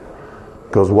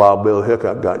 Because Wild Bill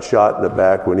Hiccup got shot in the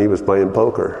back when he was playing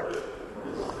poker.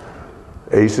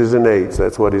 Aces and eights,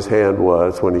 that's what his hand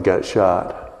was when he got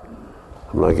shot.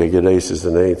 I'm like, I get aces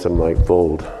and eights, I'm like,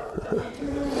 fold.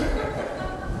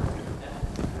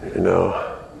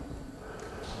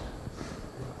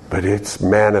 But it's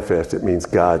manifest. It means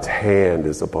God's hand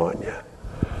is upon you.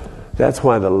 That's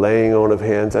why the laying on of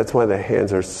hands, that's why the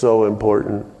hands are so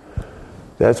important.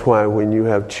 That's why when you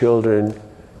have children,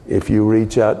 if you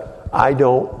reach out, I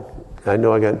know I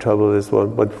got in trouble with this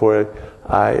one, but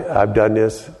I've done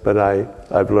this, but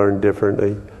I've learned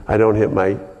differently. I don't hit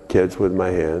my kids with my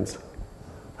hands.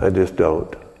 I just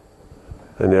don't.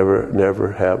 I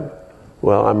never have.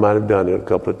 Well, I might have done it a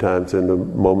couple of times in the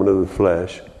moment of the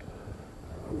flesh,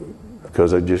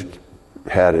 because I just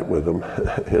had it with them,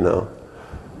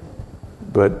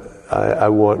 But I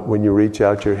want, when you reach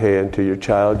out your hand to your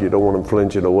child, you don't want them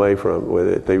flinching away with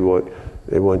it. They want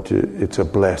to. It's a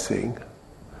blessing.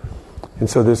 And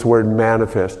so this word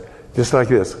manifest, just like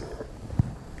this.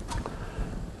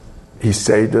 He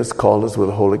saved us, called us with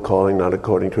a holy calling, not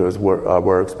according to our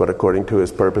works, but according to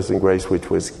his purpose and grace, which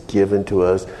was given to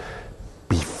us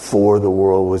before the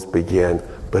world was began,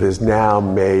 but is now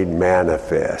made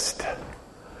manifest.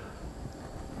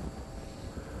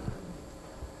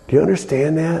 Do you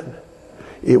understand that?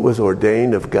 It was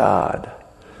ordained of God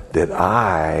that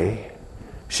I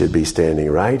should be standing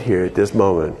right here at this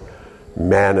moment,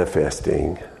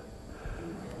 manifesting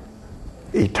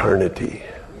eternity.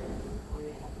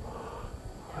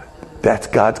 That's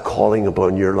God's calling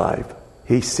upon your life.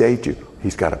 He saved you.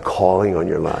 He's got a calling on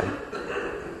your life.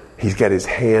 He's got his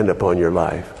hand upon your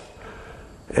life.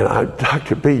 And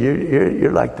Dr. B,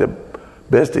 you're like the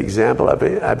best example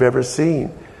I've ever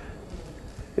seen.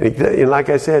 And like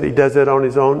I said, he does it on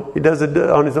his own. He does it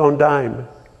on his own dime.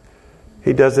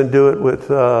 He doesn't do it with.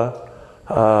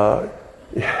 I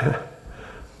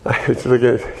was looking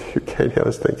at you, Katie. I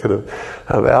was thinking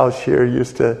of Al Shear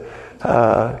used to.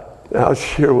 Al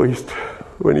Shear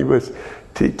when he was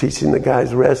teaching the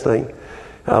guys wrestling.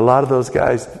 A lot of those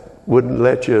guys wouldn't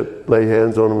let you lay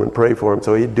hands on them and pray for them,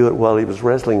 so he'd do it while he was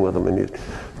wrestling with them, and he'd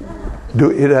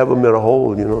have them in a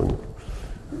hole,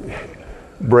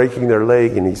 breaking their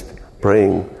leg, and he's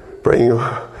praying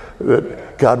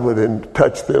that God would then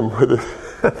touch them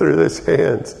through his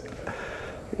hands.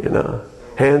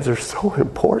 Hands are so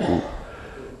important.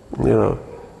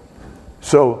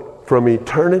 So from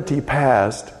eternity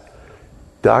past,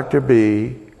 Dr.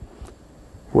 B,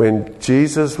 when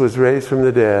Jesus was raised from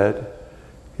the dead,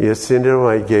 he ascended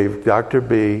away, gave Dr.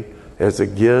 B as a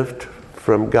gift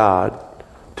from God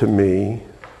to me.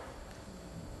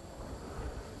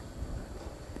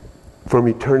 From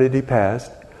eternity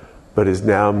past, but is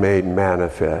now made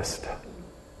manifest.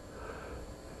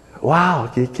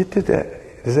 Wow, you get to that?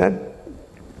 Is that?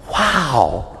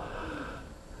 Wow.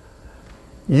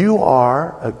 You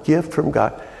are a gift from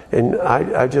God. And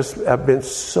I've been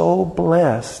so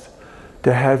blessed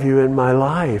to have you in my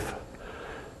life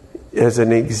as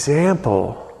an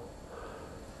example,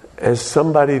 as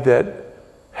somebody that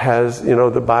has,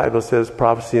 the Bible says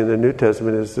prophecy in the New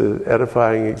Testament is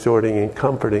edifying, exhorting, and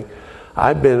comforting.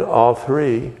 I've been all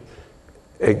three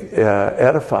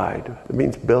edified. It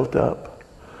means built up.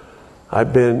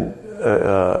 I've been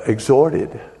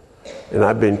exhorted, and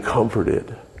I've been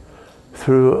comforted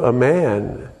through a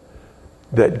man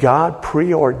that God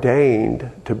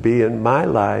preordained to be in my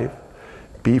life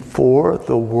before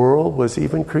the world was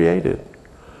even created.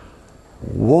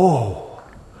 Whoa!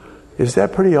 Is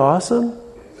that pretty awesome?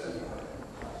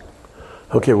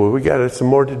 Okay, well, we got some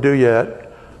more to do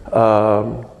yet.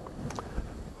 I'm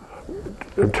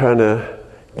trying to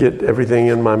get everything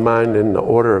in my mind in the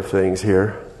order of things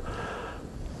here.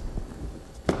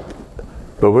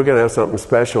 But we're going to have something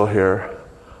special here.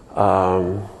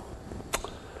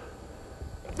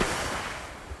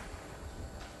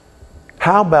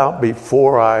 How about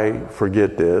before I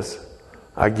forget this,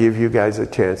 I give you guys a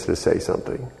chance to say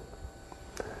something?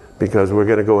 Because we're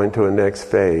going to go into a next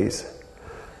phase.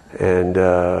 And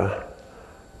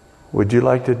would you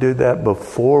like to do that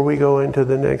before we go into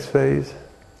the next phase?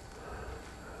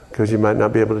 Because you might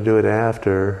not be able to do it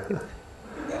after.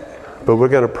 But we're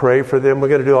going to pray for them. We're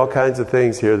going to do all kinds of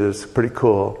things here that's pretty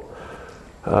cool.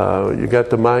 You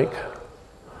got the mic?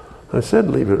 I said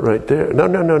leave it right there. No,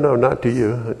 not to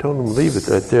you. I told them leave it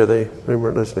right there. They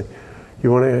weren't listening.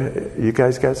 You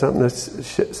guys got something to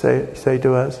say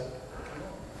to us?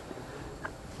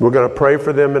 We're going to pray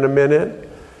for them in a minute,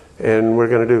 and we're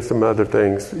going to do some other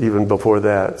things even before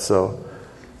that. So.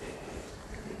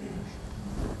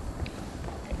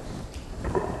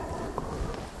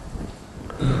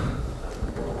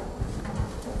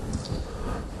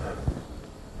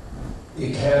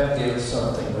 You can't give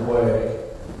something away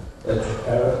that you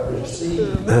haven't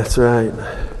received. That's right.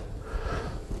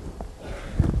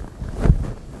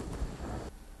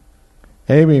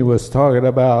 Amy was talking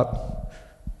about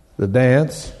the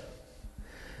dance.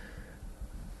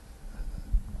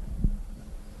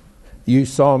 You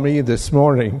saw me this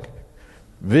morning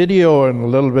videoing a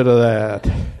little bit of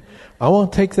that. I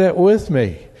want to take that with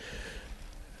me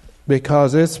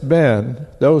because it's been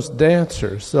those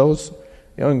dancers, those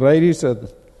young ladies,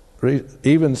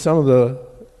 even some of the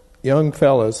young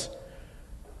fellas,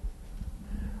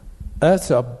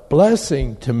 that's a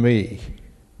blessing to me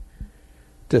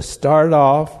to start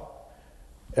off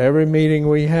every meeting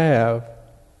we have.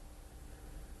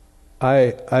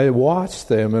 I watch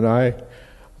them, and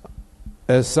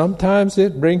as sometimes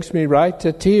it brings me right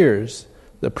to tears,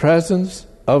 the presence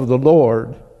of the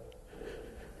Lord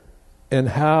and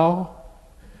how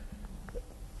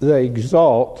they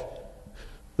exalt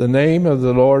the name of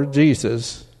the Lord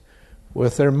Jesus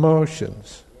with their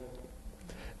motions.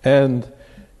 And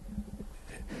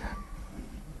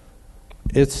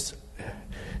it's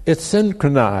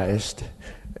synchronized,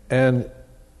 and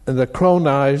the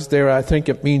chronized there, I think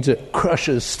it means it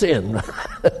crushes sin.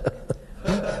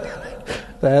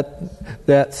 that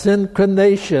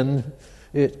synchronization,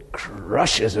 it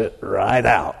crushes it right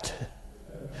out.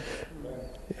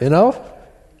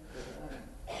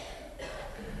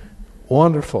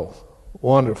 Wonderful,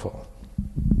 wonderful.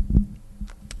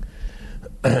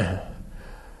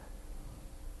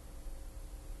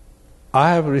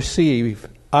 I receive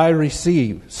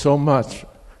so much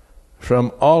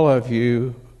from all of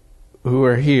you who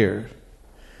are here.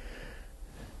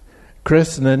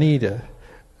 Chris and Anita,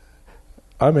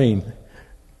 I mean,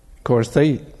 of course,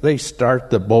 they start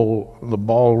the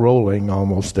ball rolling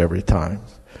almost every time.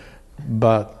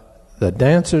 But the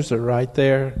dancers are right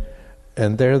there,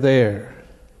 and they're there.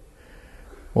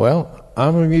 Well,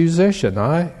 I'm a musician.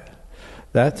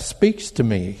 That speaks to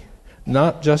me,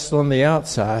 not just on the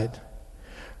outside.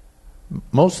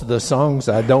 Most of the songs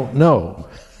I don't know,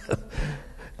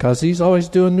 because he's always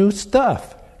doing new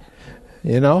stuff.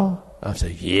 You know? I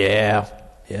say, yeah,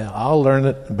 I'll learn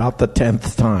it about the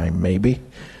 10th time, maybe.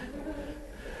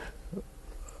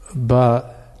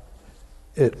 But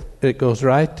it goes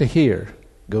right to here,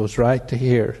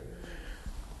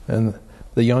 And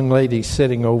the young lady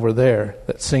sitting over there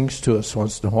that sings to us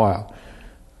once in a while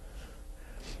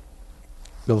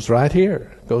goes right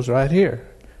here, goes right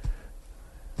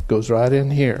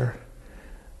in here,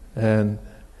 and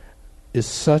is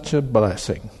such a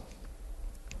blessing.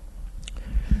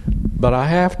 But I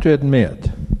have to admit,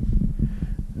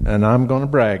 and I'm going to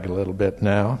brag a little bit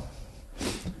now,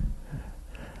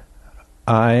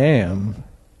 I am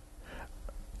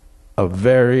a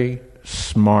very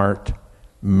smart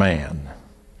man.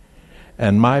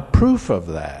 And my proof of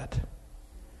that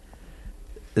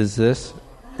is this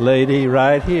lady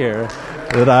right here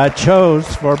that I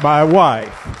chose for my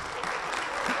wife.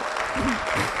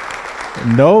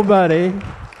 Nobody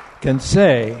can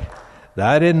say that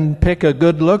I didn't pick a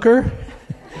good looker,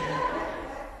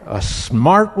 a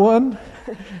smart one,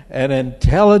 an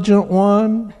intelligent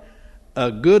one,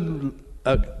 a good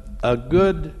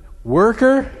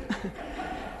worker.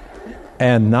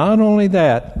 And not only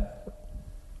that,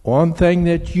 one thing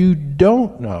that you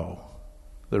don't know,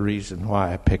 the reason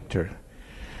why I picked her,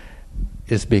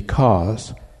 is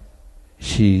because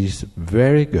she's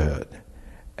very good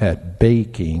at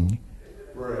baking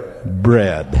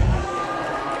bread.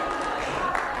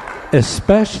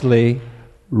 Especially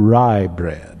rye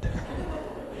bread.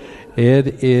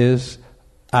 It is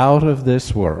out of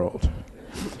this world.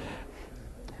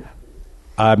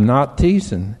 I'm not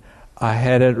teasing. I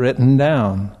had it written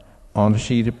down on a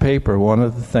sheet of paper, one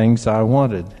of the things I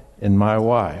wanted in my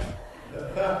wife.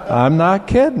 I'm not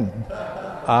kidding.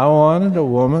 I wanted a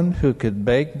woman who could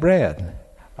bake bread.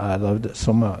 I loved it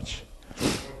so much.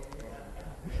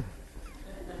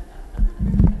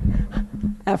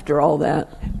 After all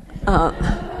that.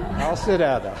 I'll sit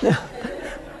down now.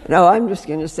 No, I'm just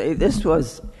going to say this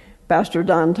was, Pastor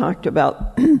Don talked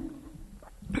about,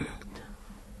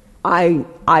 I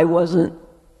wasn't,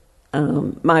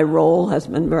 my role has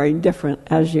been very different,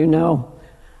 as you know,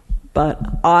 but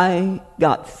I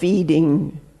got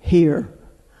feeding here.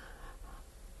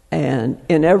 And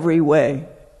in every way,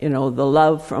 you know, the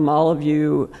love from all of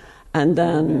you, and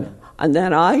then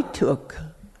I took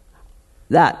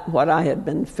that, what I had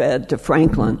been fed, to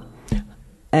Franklin.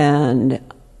 And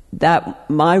that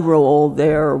my role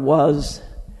there was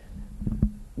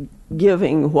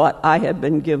giving what I had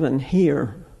been given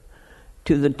here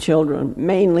to the children,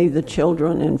 mainly the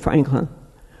children in Franklin.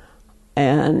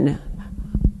 And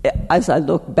as I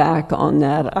look back on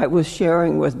that, I was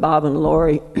sharing with Bob and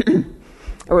Lori.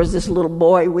 There was this little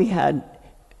boy we had.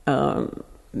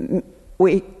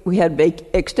 We had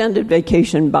extended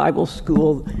vacation Bible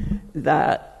school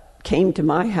that came to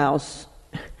my house.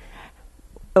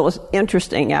 It was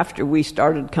interesting. After we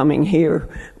started coming here,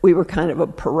 we were kind of a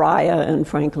pariah in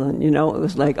Franklin. You know, it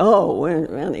was like, oh,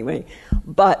 anyway.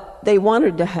 But they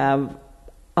wanted to have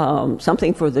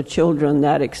something for the children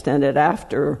that extended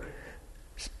after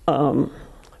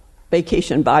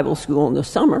vacation Bible school in the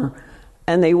summer.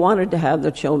 And they wanted to have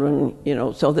the children, you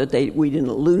know, so that we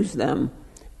didn't lose them.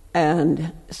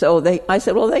 And so I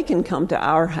said, well, they can come to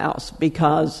our house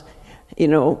because, you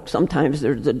know, sometimes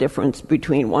there's a difference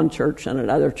between one church and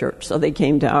another church. So they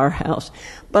came to our house.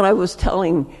 But I was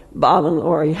telling Bob and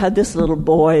Lori, had this little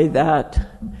boy that,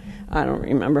 I don't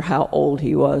remember how old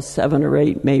he was, 7 or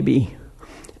 8 maybe.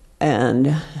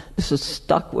 And this has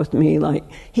stuck with me. Like,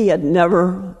 he had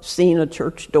never seen a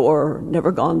church door,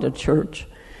 never gone to church.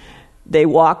 They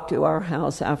walked to our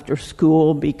house after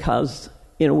school because,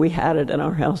 you know, we had it in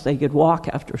our house. They could walk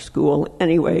after school.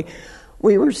 Anyway,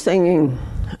 we were singing,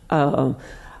 let's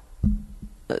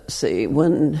see,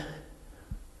 when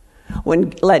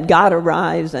let God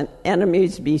arise and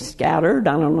enemies be scattered.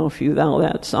 I don't know if you know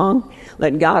that song.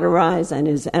 Let God arise and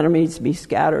his enemies be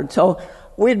scattered. So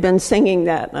we'd been singing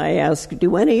that, and I asked,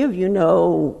 do any of you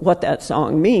know what that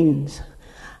song means?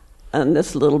 And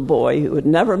this little boy who had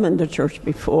never been to church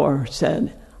before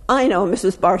said, I know,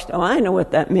 Mrs. Barstow, I know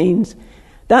what that means.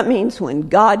 That means when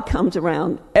God comes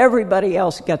around, everybody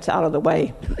else gets out of the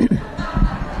way.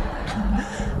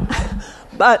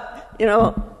 But,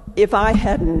 if I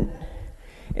hadn't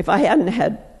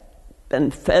had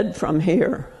been fed from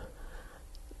here,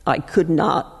 I could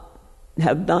not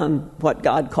have done what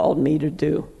God called me to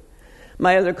do.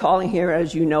 My other calling here,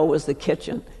 as you know, was the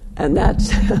kitchen. And that's,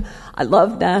 I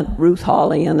love that, Ruth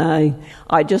Hawley and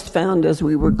I just found as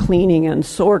we were cleaning and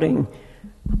sorting,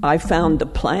 I found the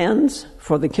plans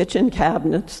for the kitchen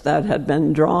cabinets that had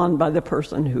been drawn by the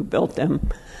person who built them,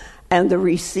 and the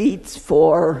receipts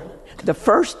for the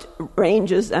first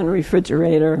ranges and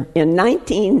refrigerator in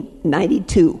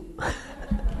 1992.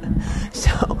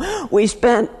 So we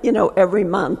spent, every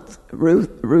month,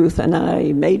 Ruth and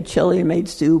I made chili, made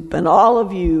soup, and all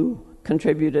of you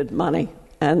contributed money,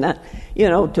 and that,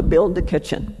 to build the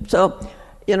kitchen. So,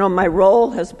 my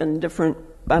role has been different,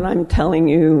 but I'm telling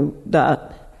you that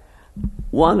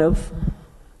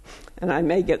and I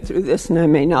may get through this and I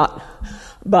may not,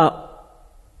 but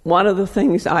one of the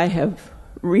things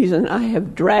reason I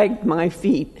have dragged my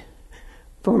feet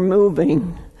for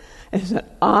moving is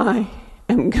that I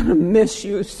am going to miss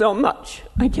you so much.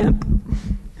 I can't.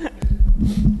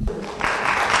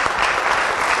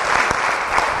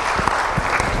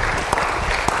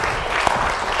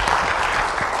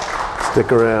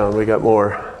 Stick around, we got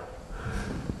more.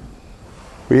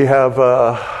 We have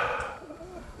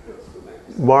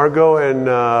Margot and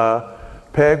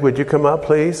Peg, would you come up,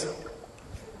 please?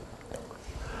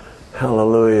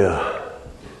 Hallelujah.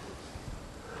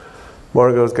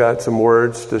 Margot's got some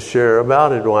words to share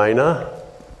about Edwina.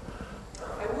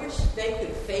 I wish they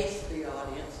could face the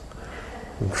audience.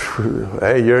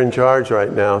 Hey, you're in charge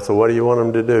right now, so what do you want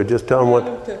them to do? Just tell them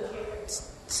what... To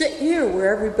sit here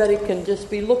where everybody can just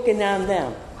be looking on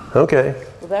them. Okay.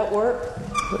 Will that work?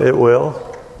 It will.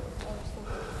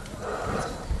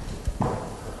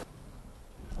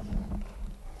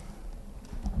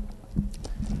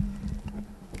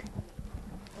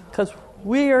 Because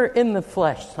we are in the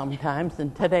flesh sometimes,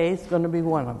 and today's going to be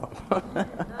one of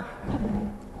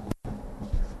them.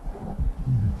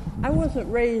 I wasn't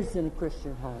raised in a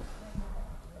Christian home.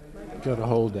 Got to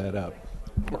hold that up.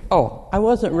 Oh, I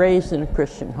wasn't raised in a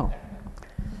Christian home.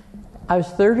 I was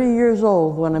 30 years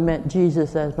old when I met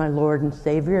Jesus as my Lord and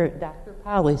Savior at Dr.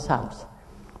 Polly's house.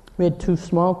 We had 2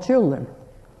 small children.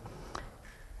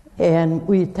 And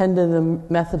we attended the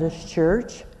Methodist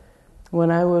church. When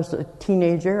I was a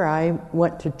teenager, I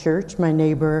went to church. My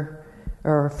neighbor,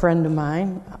 or a friend of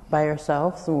mine, by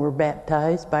herself, and were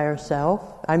baptized by herself.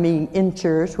 I mean, in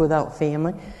church without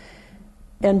family.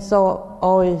 And so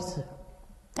always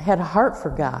had a heart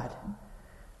for God.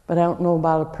 But I don't know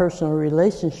about a personal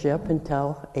relationship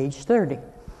until age 30.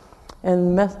 And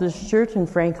the Methodist Church in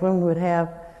Franklin would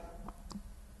have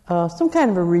some kind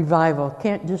of a revival.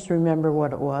 Can't just remember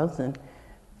what it was.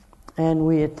 And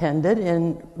we attended,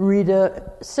 and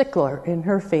Rita Sickler and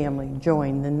her family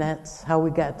joined, and that's how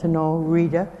we got to know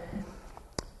Rita.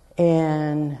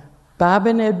 And Bob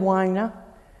and Edwina,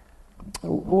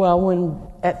 well, when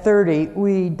at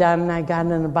 30, Don and I got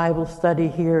in a Bible study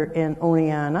here in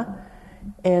Oneonta,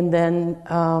 and then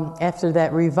after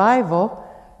that revival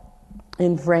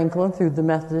in Franklin through the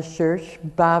Methodist Church,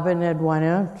 Bob and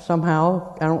Edwina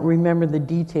somehow, I don't remember the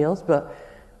details, but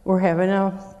we're having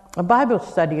a Bible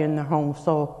study in their home,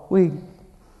 so we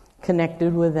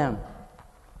connected with them.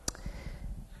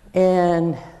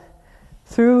 And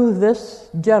through this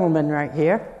gentleman right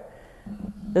here,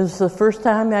 this is the first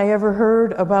time I ever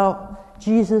heard about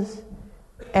Jesus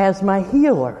as my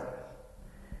healer.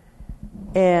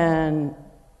 And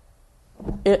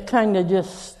it kind of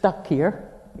just stuck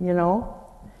here,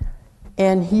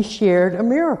 And he shared a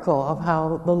miracle of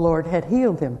how the Lord had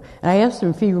healed him. And I asked him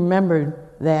if he remembered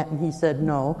that, and he said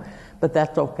no, but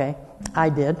that's okay. I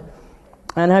did.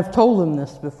 And I've told him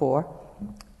this before.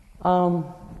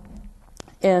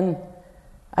 And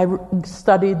I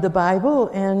studied the Bible,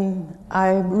 and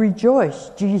I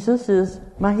rejoiced. Jesus is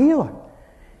my healer.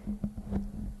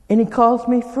 And he calls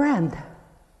me friend.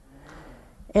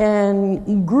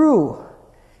 And grew.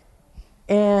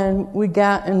 And we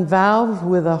got involved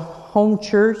with a home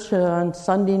church on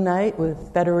Sunday night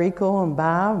with Federico and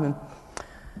Bob, and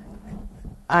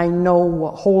I know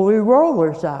what holy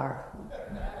rollers are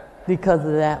because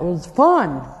of that. It was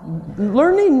fun.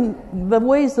 Learning the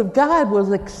ways of God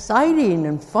was exciting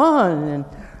and fun, and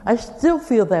I still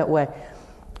feel that way.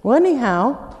 Well,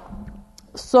 anyhow,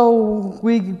 so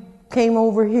we came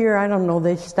over here. I don't know,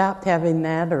 they stopped having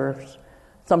that or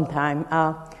sometime.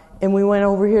 And we went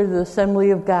over here to the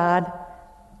Assembly of God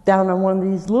down on one of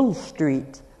these little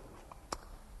streets.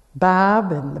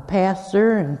 Bob and the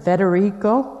pastor and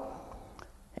Federico.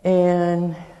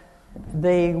 and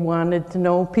they wanted to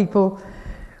know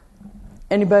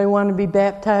anybody want to be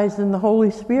baptized in the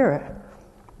Holy Spirit?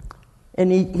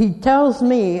 And he tells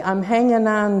me I'm hanging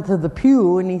on to the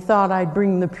pew, and he thought I'd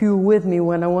bring the pew with me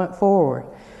when I went forward,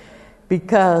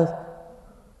 because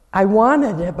I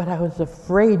wanted it, but I was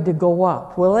afraid to go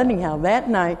up. Well, anyhow, that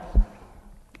night,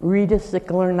 Rita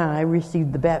Sickler and I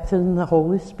received the baptism of the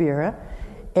Holy Spirit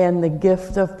and the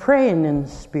gift of praying in the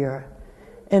Spirit.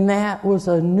 And that was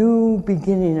a new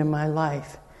beginning in my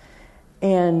life.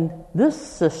 And this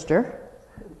sister,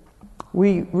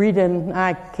 Rita and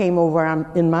I came over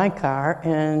in my car,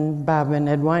 and Bob and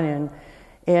Edwina,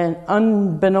 and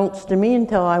unbeknownst to me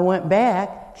until I went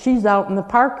back, she's out in the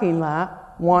parking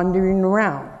lot wandering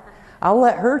around. I'll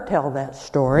let her tell that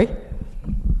story.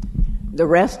 The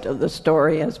rest of the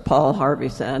story, as Paul Harvey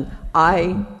said,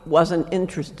 I wasn't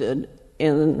interested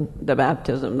in the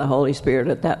baptism of the Holy Spirit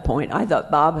at that point. I thought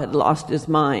Bob had lost his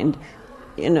mind,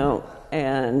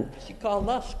 and she called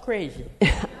us crazy.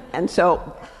 And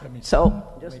so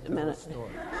just a minute.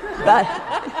 But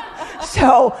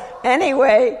so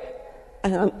anyway,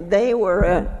 they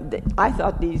were. I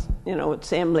thought these,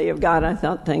 Assembly of God. I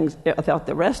thought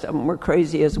the rest of them were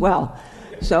crazy as well.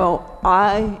 So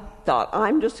I thought,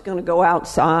 I'm just going to go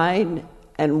outside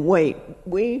and wait.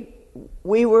 We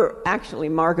were actually,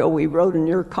 Margot, we rode in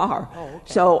your car. Oh, okay.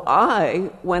 So I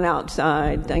went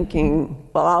outside thinking,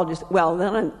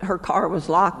 then her car was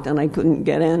locked and I couldn't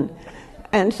get in.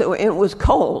 And so it was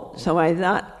cold. So I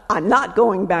thought, I'm not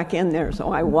going back in there.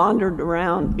 So I wandered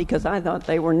around because I thought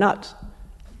they were nuts.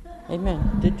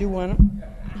 Amen. Did you want to?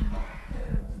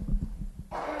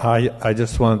 I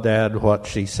just wanted to add what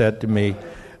she said to me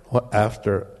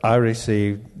after I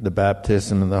received the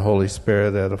baptism of the Holy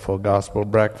Spirit at a full gospel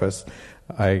breakfast.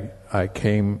 I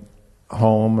came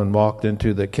home and walked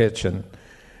into the kitchen,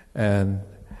 and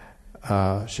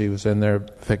she was in there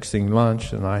fixing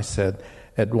lunch, and I said,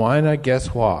 Edwina,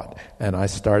 guess what? And I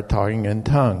started talking in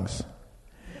tongues.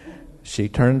 She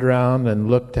turned around and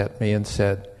looked at me and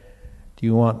said, do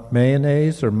you want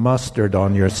mayonnaise or mustard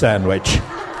on your sandwich?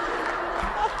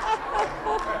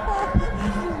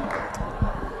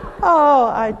 Oh,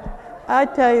 I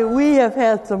tell you, we have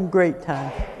had some great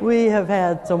times. We have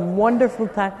had some wonderful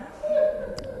times.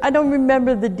 I don't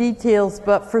remember the details,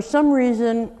 but for some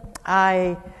reason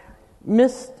I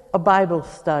missed a Bible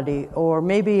study, or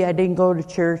maybe I didn't go to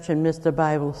church and missed a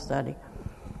Bible study.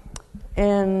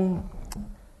 And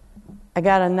I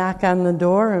got a knock on the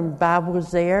door, and Bob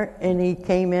was there, and he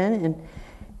came in, and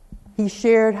he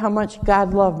shared how much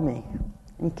God loved me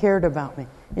and cared about me.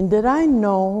 And did I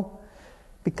know,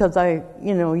 because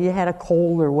you had a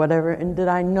cold or whatever, and did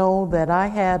I know that I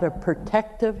had a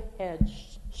protective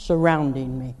hedge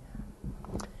surrounding me?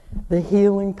 The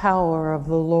healing power of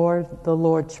the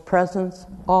Lord's presence,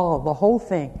 the whole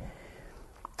thing.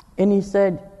 And he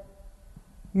said,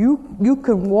 you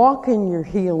can walk in your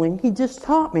healing. He just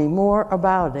taught me more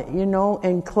about it,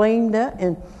 and claimed it.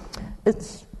 And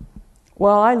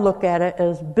I look at it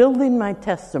as building my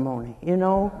testimony,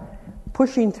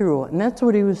 pushing through it. And that's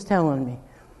what he was telling me.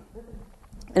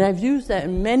 And I've used that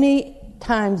many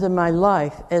times in my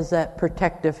life as that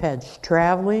protective hedge.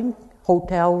 Traveling,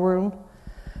 hotel room,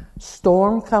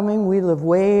 storm coming. We live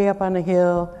way up on a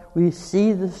hill. We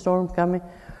see the storm coming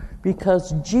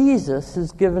because Jesus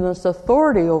has given us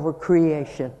authority over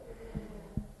creation.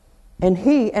 And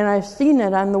I've seen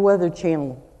it on the Weather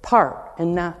Channel, part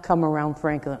and not come around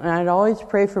Franklin. And I'd always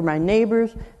pray for my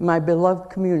neighbors and my beloved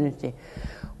community.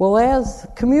 Well, as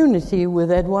community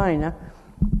with Edwina,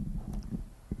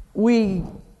 we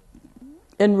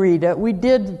and Rita, we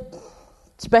did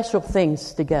special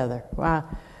things together.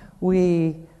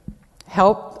 We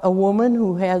helped a woman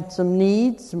who had some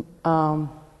needs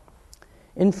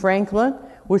in Franklin,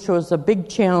 which was a big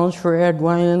challenge for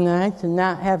Edwina and I to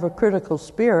not have a critical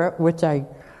spirit, which I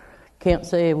can't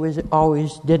say it was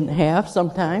always didn't have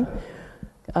sometimes.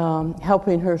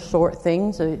 Helping her sort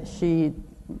things. She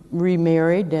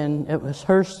remarried, and it was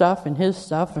her stuff and his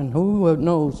stuff, and who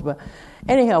knows. But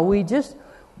anyhow, we just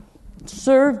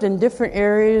served in different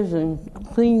areas and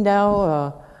cleaned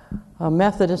out a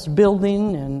Methodist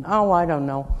building, and I don't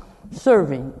know,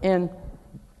 serving. And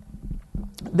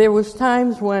there was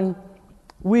times when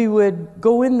we would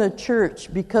go in the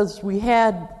church because we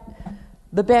had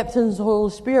the baptism of the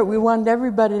Holy Spirit. We wanted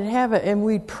everybody to have it, and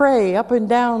we'd pray up and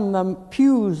down the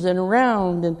pews and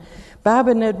around. And Bob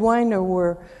and Edwina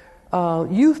were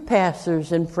youth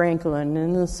pastors in Franklin. And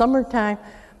in the summertime,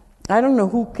 I don't know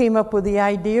who came up with the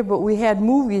idea, but we had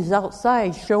movies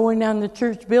outside showing on the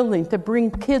church building to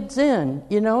bring kids in,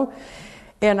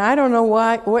 And I don't know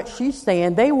what she's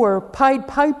saying. They were Pied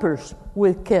Pipers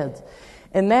with kids.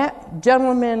 And that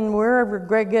gentleman, wherever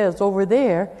Greg is, over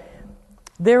there,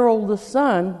 their oldest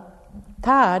son,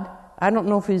 Todd, I don't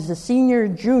know if he's a senior or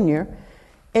junior,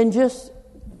 and just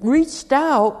reached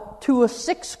out to a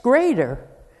 6th grader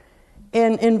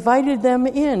and invited them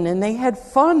in. And they had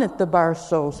fun at the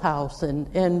Barstow's house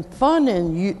and fun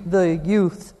in the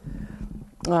youth,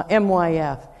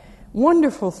 MYF.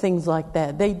 Wonderful things like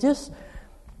that. They just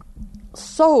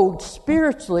sowed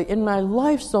spiritually in my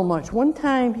life so much. One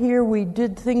time here we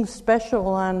did things special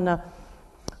on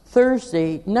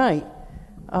Thursday night.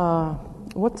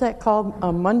 What's that called?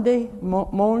 Monday,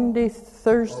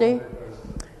 Thursday?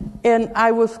 And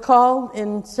I was called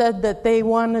and said that they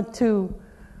wanted to,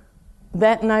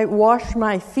 that night, wash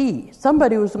my feet.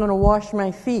 Somebody was going to wash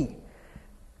my feet.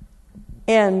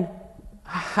 And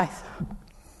I thought,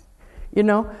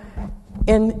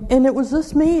 and it was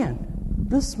this man.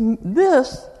 This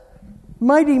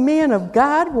mighty man of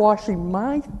God washing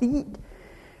my feet.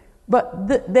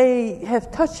 But they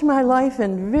have touched my life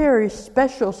in very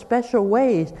special, special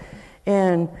ways.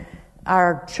 And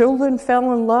our children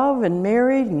fell in love and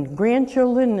married and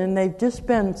grandchildren, and they've just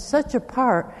been such a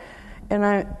part.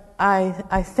 And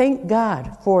I thank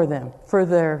God for them, for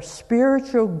their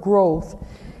spiritual growth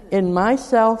in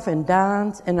myself and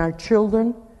Don's and our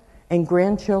children and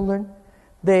grandchildren.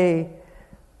 They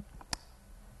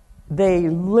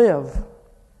live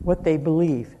what they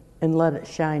believe and let it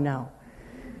shine out.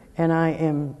 And I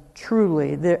am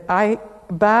truly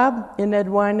Bob and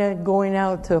Edwina going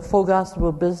out to Full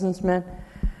Gospel Businessmen,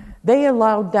 they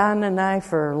allowed Don and I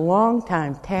for a long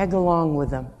time tag along with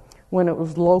them when it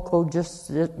was local, just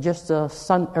a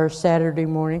Saturday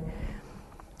morning.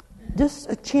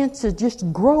 Just a chance to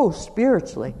just grow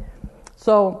spiritually.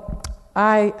 So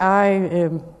I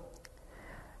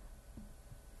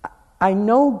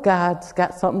know God's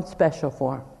got something special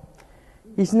for him.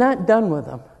 He's not done with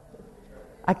them.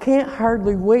 I can't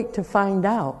hardly wait to find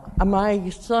out. My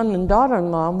son and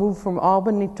daughter-in-law moved from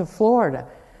Albany to Florida.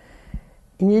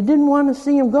 And you didn't want to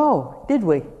see him go, did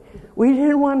we? We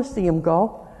didn't want to see him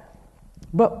go.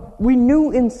 But we knew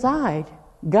inside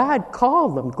God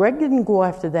called them. Greg didn't go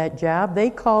after that job. They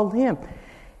called him.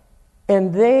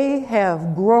 And they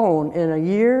have grown in a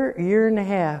year and a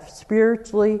half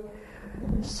spiritually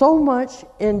so much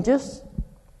in just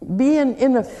being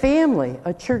in a family,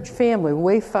 a church family,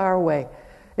 way far away.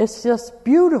 It's just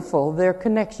beautiful, their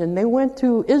connection. They went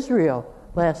to Israel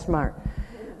last March.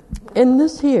 And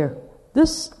these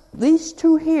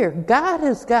two here, God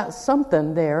has got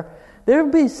something there.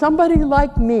 There'll be somebody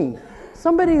like me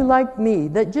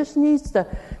that just needs to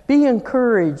be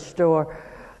encouraged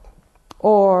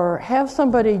or have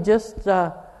somebody just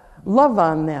love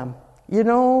on them,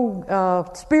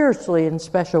 spiritually in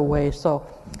special ways. So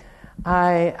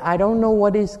I don't know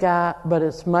what he's got, but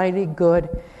it's mighty good.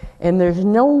 And there's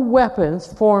no weapons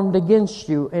formed against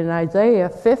you. In Isaiah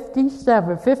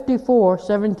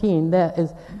 54:17,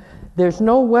 there's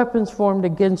no weapons formed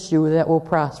against you that will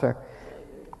prosper.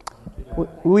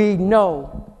 We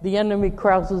know the enemy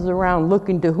crouches around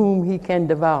looking to whom he can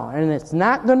devour, and it's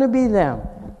not going to be them.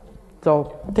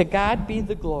 So to God be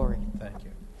the glory. Thank you.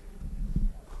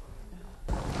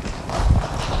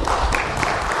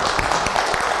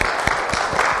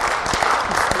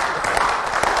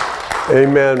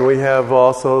 Amen. We have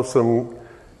also some,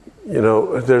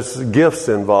 there's gifts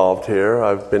involved here.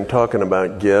 I've been talking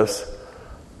about gifts.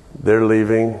 They're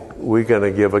leaving. We're going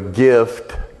to give a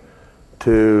gift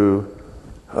to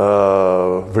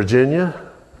Virginia.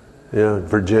 Yeah,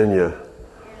 Virginia.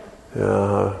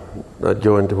 Not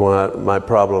go into what my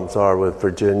problems are with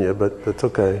Virginia, but that's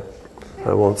okay.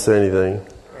 I won't say anything.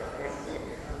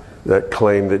 That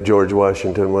claim that George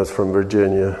Washington was from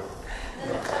Virginia.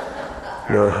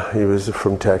 No, he was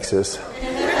from Texas.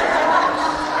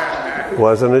 It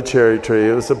wasn't a cherry tree,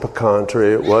 it was a pecan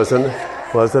tree. It wasn't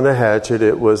a hatchet,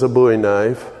 it was a Bowie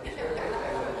knife.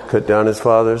 Cut down his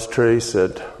father's tree,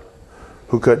 said,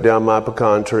 "Who cut down my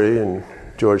pecan tree?" And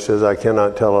George says, "I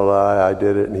cannot tell a lie, I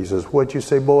did it." And he says, "What'd you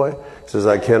say, boy?" He says,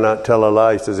 "I cannot tell a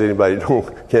lie." He says, "Anybody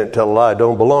can't tell a lie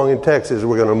don't belong in Texas.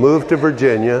 We're going to move to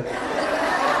Virginia."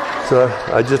 So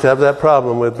I just have that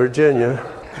problem with Virginia.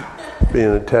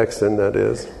 Being a Texan, that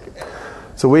is.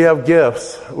 So we have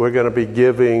gifts. We're going to be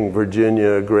giving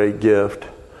Virginia a great gift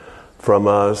from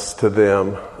us to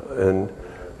them, and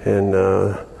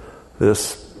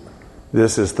this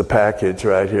is the package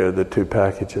right here, the two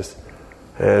packages,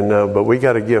 and but we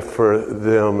got a gift for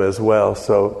them as well.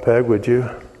 So Peg, would you?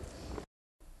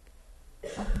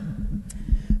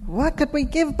 What could we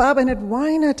give Bob and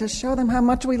Edwina to show them how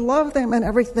much we love them and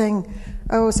everything?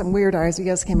 some weird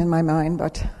ideas came in my mind,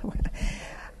 but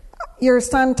your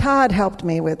son Todd helped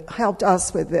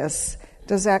us with this.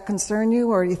 Does that concern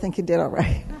you, or do you think you did all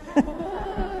right?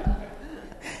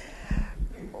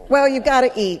 Well, you got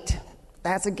to eat.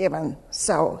 That's a given.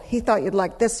 So he thought you'd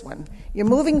like this one. You're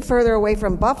moving further away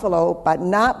from Buffalo, but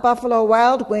not Buffalo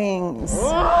Wild Wings.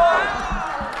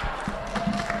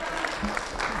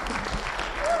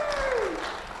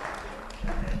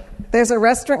 There's a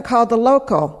restaurant called The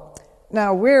Local.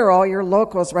 Now, we're all your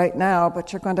locals right now,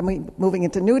 but you're going to be moving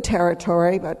into new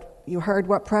territory. But you heard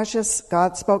what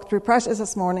God spoke through Precious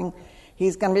this morning.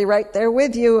 He's going to be right there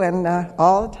with you and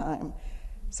all the time.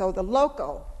 So The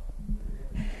Local.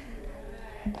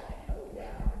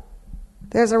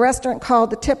 There's a restaurant called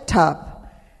The Tip Top.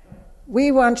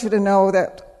 We want you to know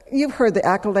that you've heard the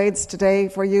accolades today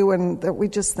for you, and that we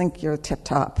just think you're tip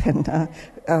top, and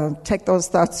take those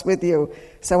thoughts with you.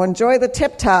 So enjoy the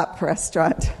Tip Top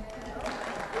restaurant.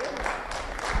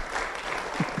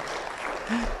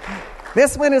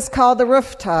 This one is called The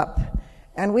Rooftop,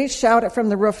 and we shout it from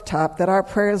the rooftop that our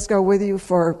prayers go with you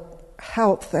for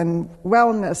health and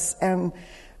wellness and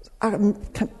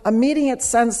immediate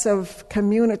sense of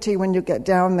community when you get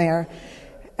down there.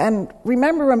 And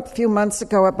remember a few months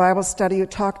ago at Bible study, you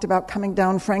talked about coming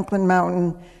down Franklin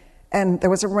Mountain, and there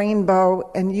was a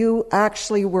rainbow, and you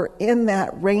actually were in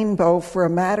that rainbow for a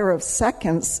matter of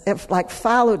seconds. It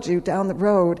followed you down the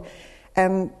road.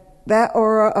 And that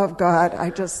aura of God,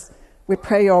 we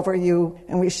pray over you,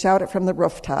 and we shout it from the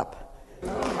rooftop.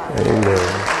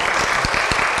 Amen.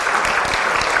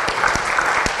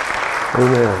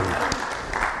 Amen.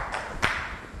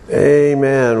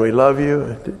 Amen. We love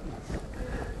you.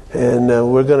 And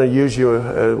we're going to use you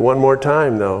one more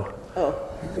time, though. Oh.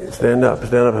 Stand up.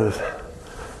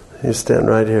 You stand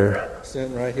right here.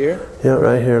 Stand right here? Yeah,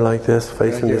 right here like this,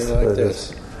 facing right here like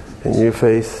this. And you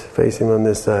face him on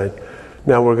this side.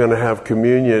 Now we're going to have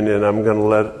communion, and I'm going to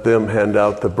let them hand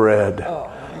out the bread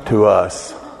to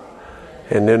us.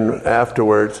 And then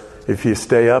afterwards, if you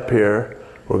stay up here,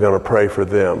 we're going to pray for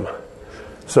them.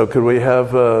 So could we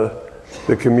have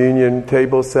the communion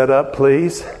table set up,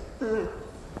 please?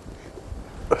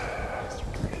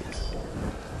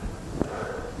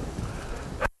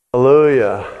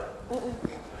 Hallelujah.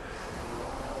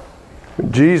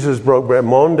 Jesus broke bread.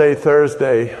 Maundy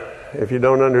Thursday, if you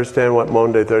don't understand what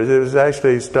Maundy Thursday, it was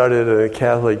actually started in a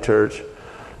Catholic church.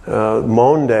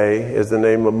 Maundy is the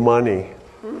name of money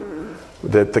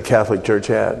that the Catholic Church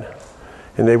had.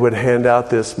 And they would hand out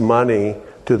this money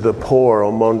to the poor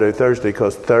on Maundy Thursday,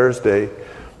 because Thursday,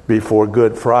 before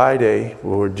Good Friday,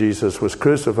 where Jesus was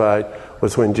crucified,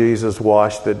 was when Jesus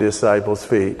washed the disciples'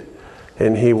 feet.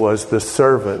 And he was the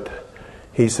servant.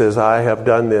 He says, I have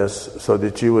done this so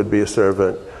that you would be a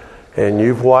servant. And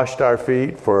you've washed our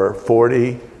feet for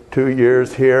 42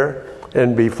 years here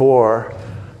and before.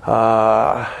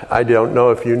 I don't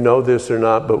know if you know this or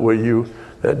not, but were you,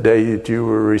 that day that you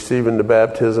were receiving the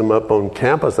baptism up on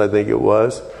campus, I think it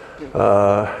was. In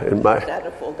my that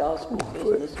a full gospel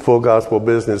business? Full gospel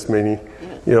business meeting.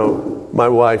 Yeah. My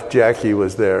wife Jackie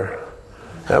was there.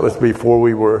 That was before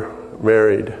we were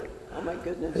married. Oh my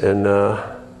goodness. And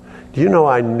do you know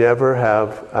I never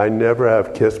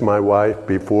have kissed my wife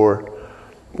before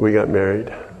we got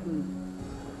married?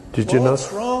 Did you know?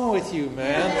 What's wrong with you,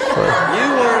 man?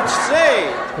 You weren't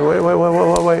saved.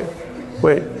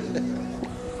 Wait.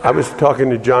 I was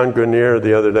talking to John Grenier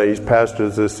the other day. He's pastor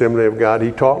of the Assembly of God. He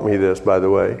taught me this, by the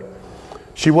way.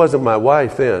 She wasn't my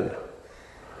wife then.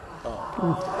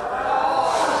 Oh.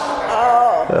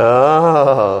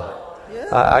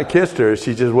 I kissed her.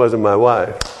 She just wasn't my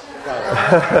wife.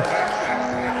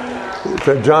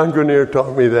 So John Grenier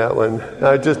taught me that one.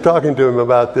 I was just talking to him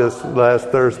about this last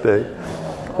Thursday.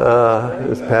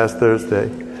 This past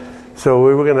Thursday. So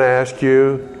we were going to ask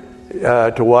you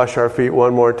to wash our feet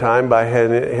one more time by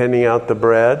handing out the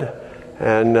bread.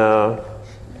 And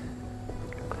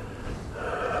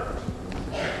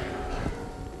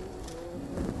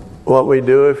what we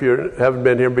do, if you haven't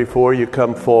been here before, you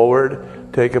come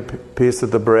forward, take a piece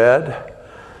of the bread.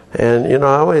 And,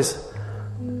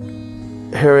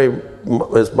 Harry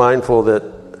was mindful that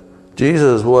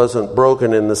Jesus wasn't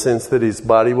broken in the sense that his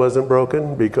body wasn't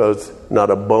broken, because not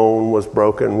a bone was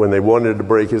broken. When they wanted to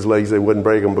break his legs, they wouldn't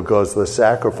break them because the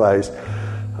sacrifice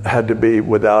had to be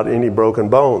without any broken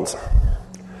bones.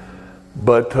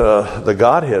 But the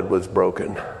Godhead was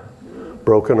broken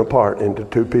apart into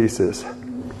two pieces.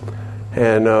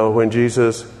 And when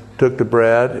Jesus took the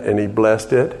bread and he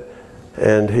blessed it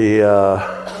and he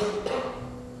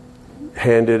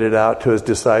handed it out to his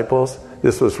disciples,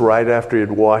 this was right after he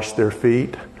had washed their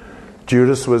feet.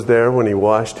 Judas was there when he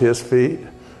washed his feet.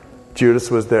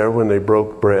 Judas was there when they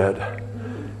broke bread.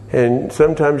 And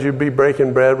sometimes you'd be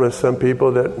breaking bread with some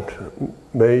people that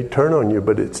may turn on you,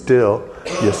 but you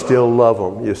still love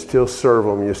them, you still serve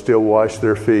them, you still wash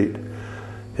their feet.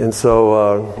 And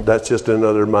so that's just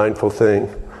another mindful thing.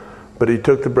 But he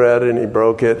took the bread and he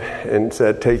broke it and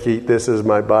said, "Take, eat, this is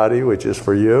my body, which is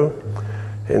for you."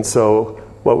 And so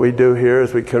what we do here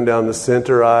is we come down the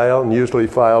center aisle and usually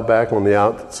file back on the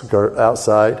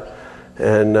outside.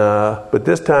 And but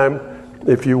this time,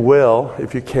 if you will,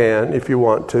 if you can, if you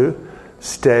want to,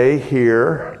 stay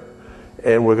here.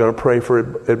 And we're going to pray for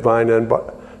Edwina and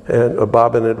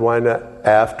Bob and Edwina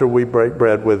after we break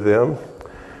bread with them.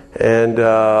 And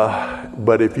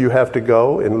but if you have to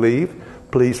go and leave,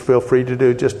 please feel free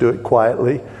to just do it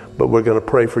quietly. But we're going to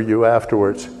pray for you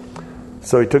afterwards.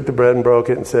 So he took the bread and broke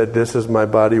it and said, "This is my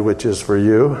body, which is for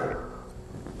you."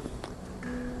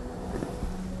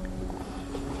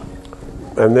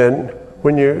 And then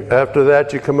after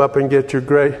that, you come up and get your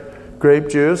grape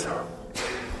juice.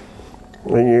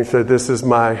 And you say, "This is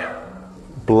my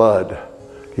blood,"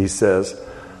 he says,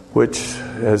 "which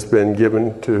has been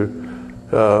given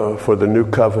for the new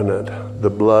covenant, the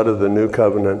blood of the new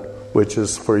covenant, which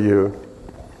is for you."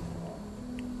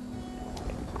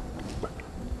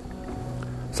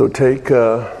 So take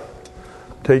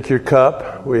your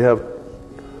cup. We have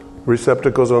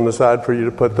receptacles on the side for you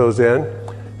to put those in.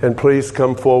 And please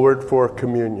come forward for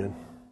communion.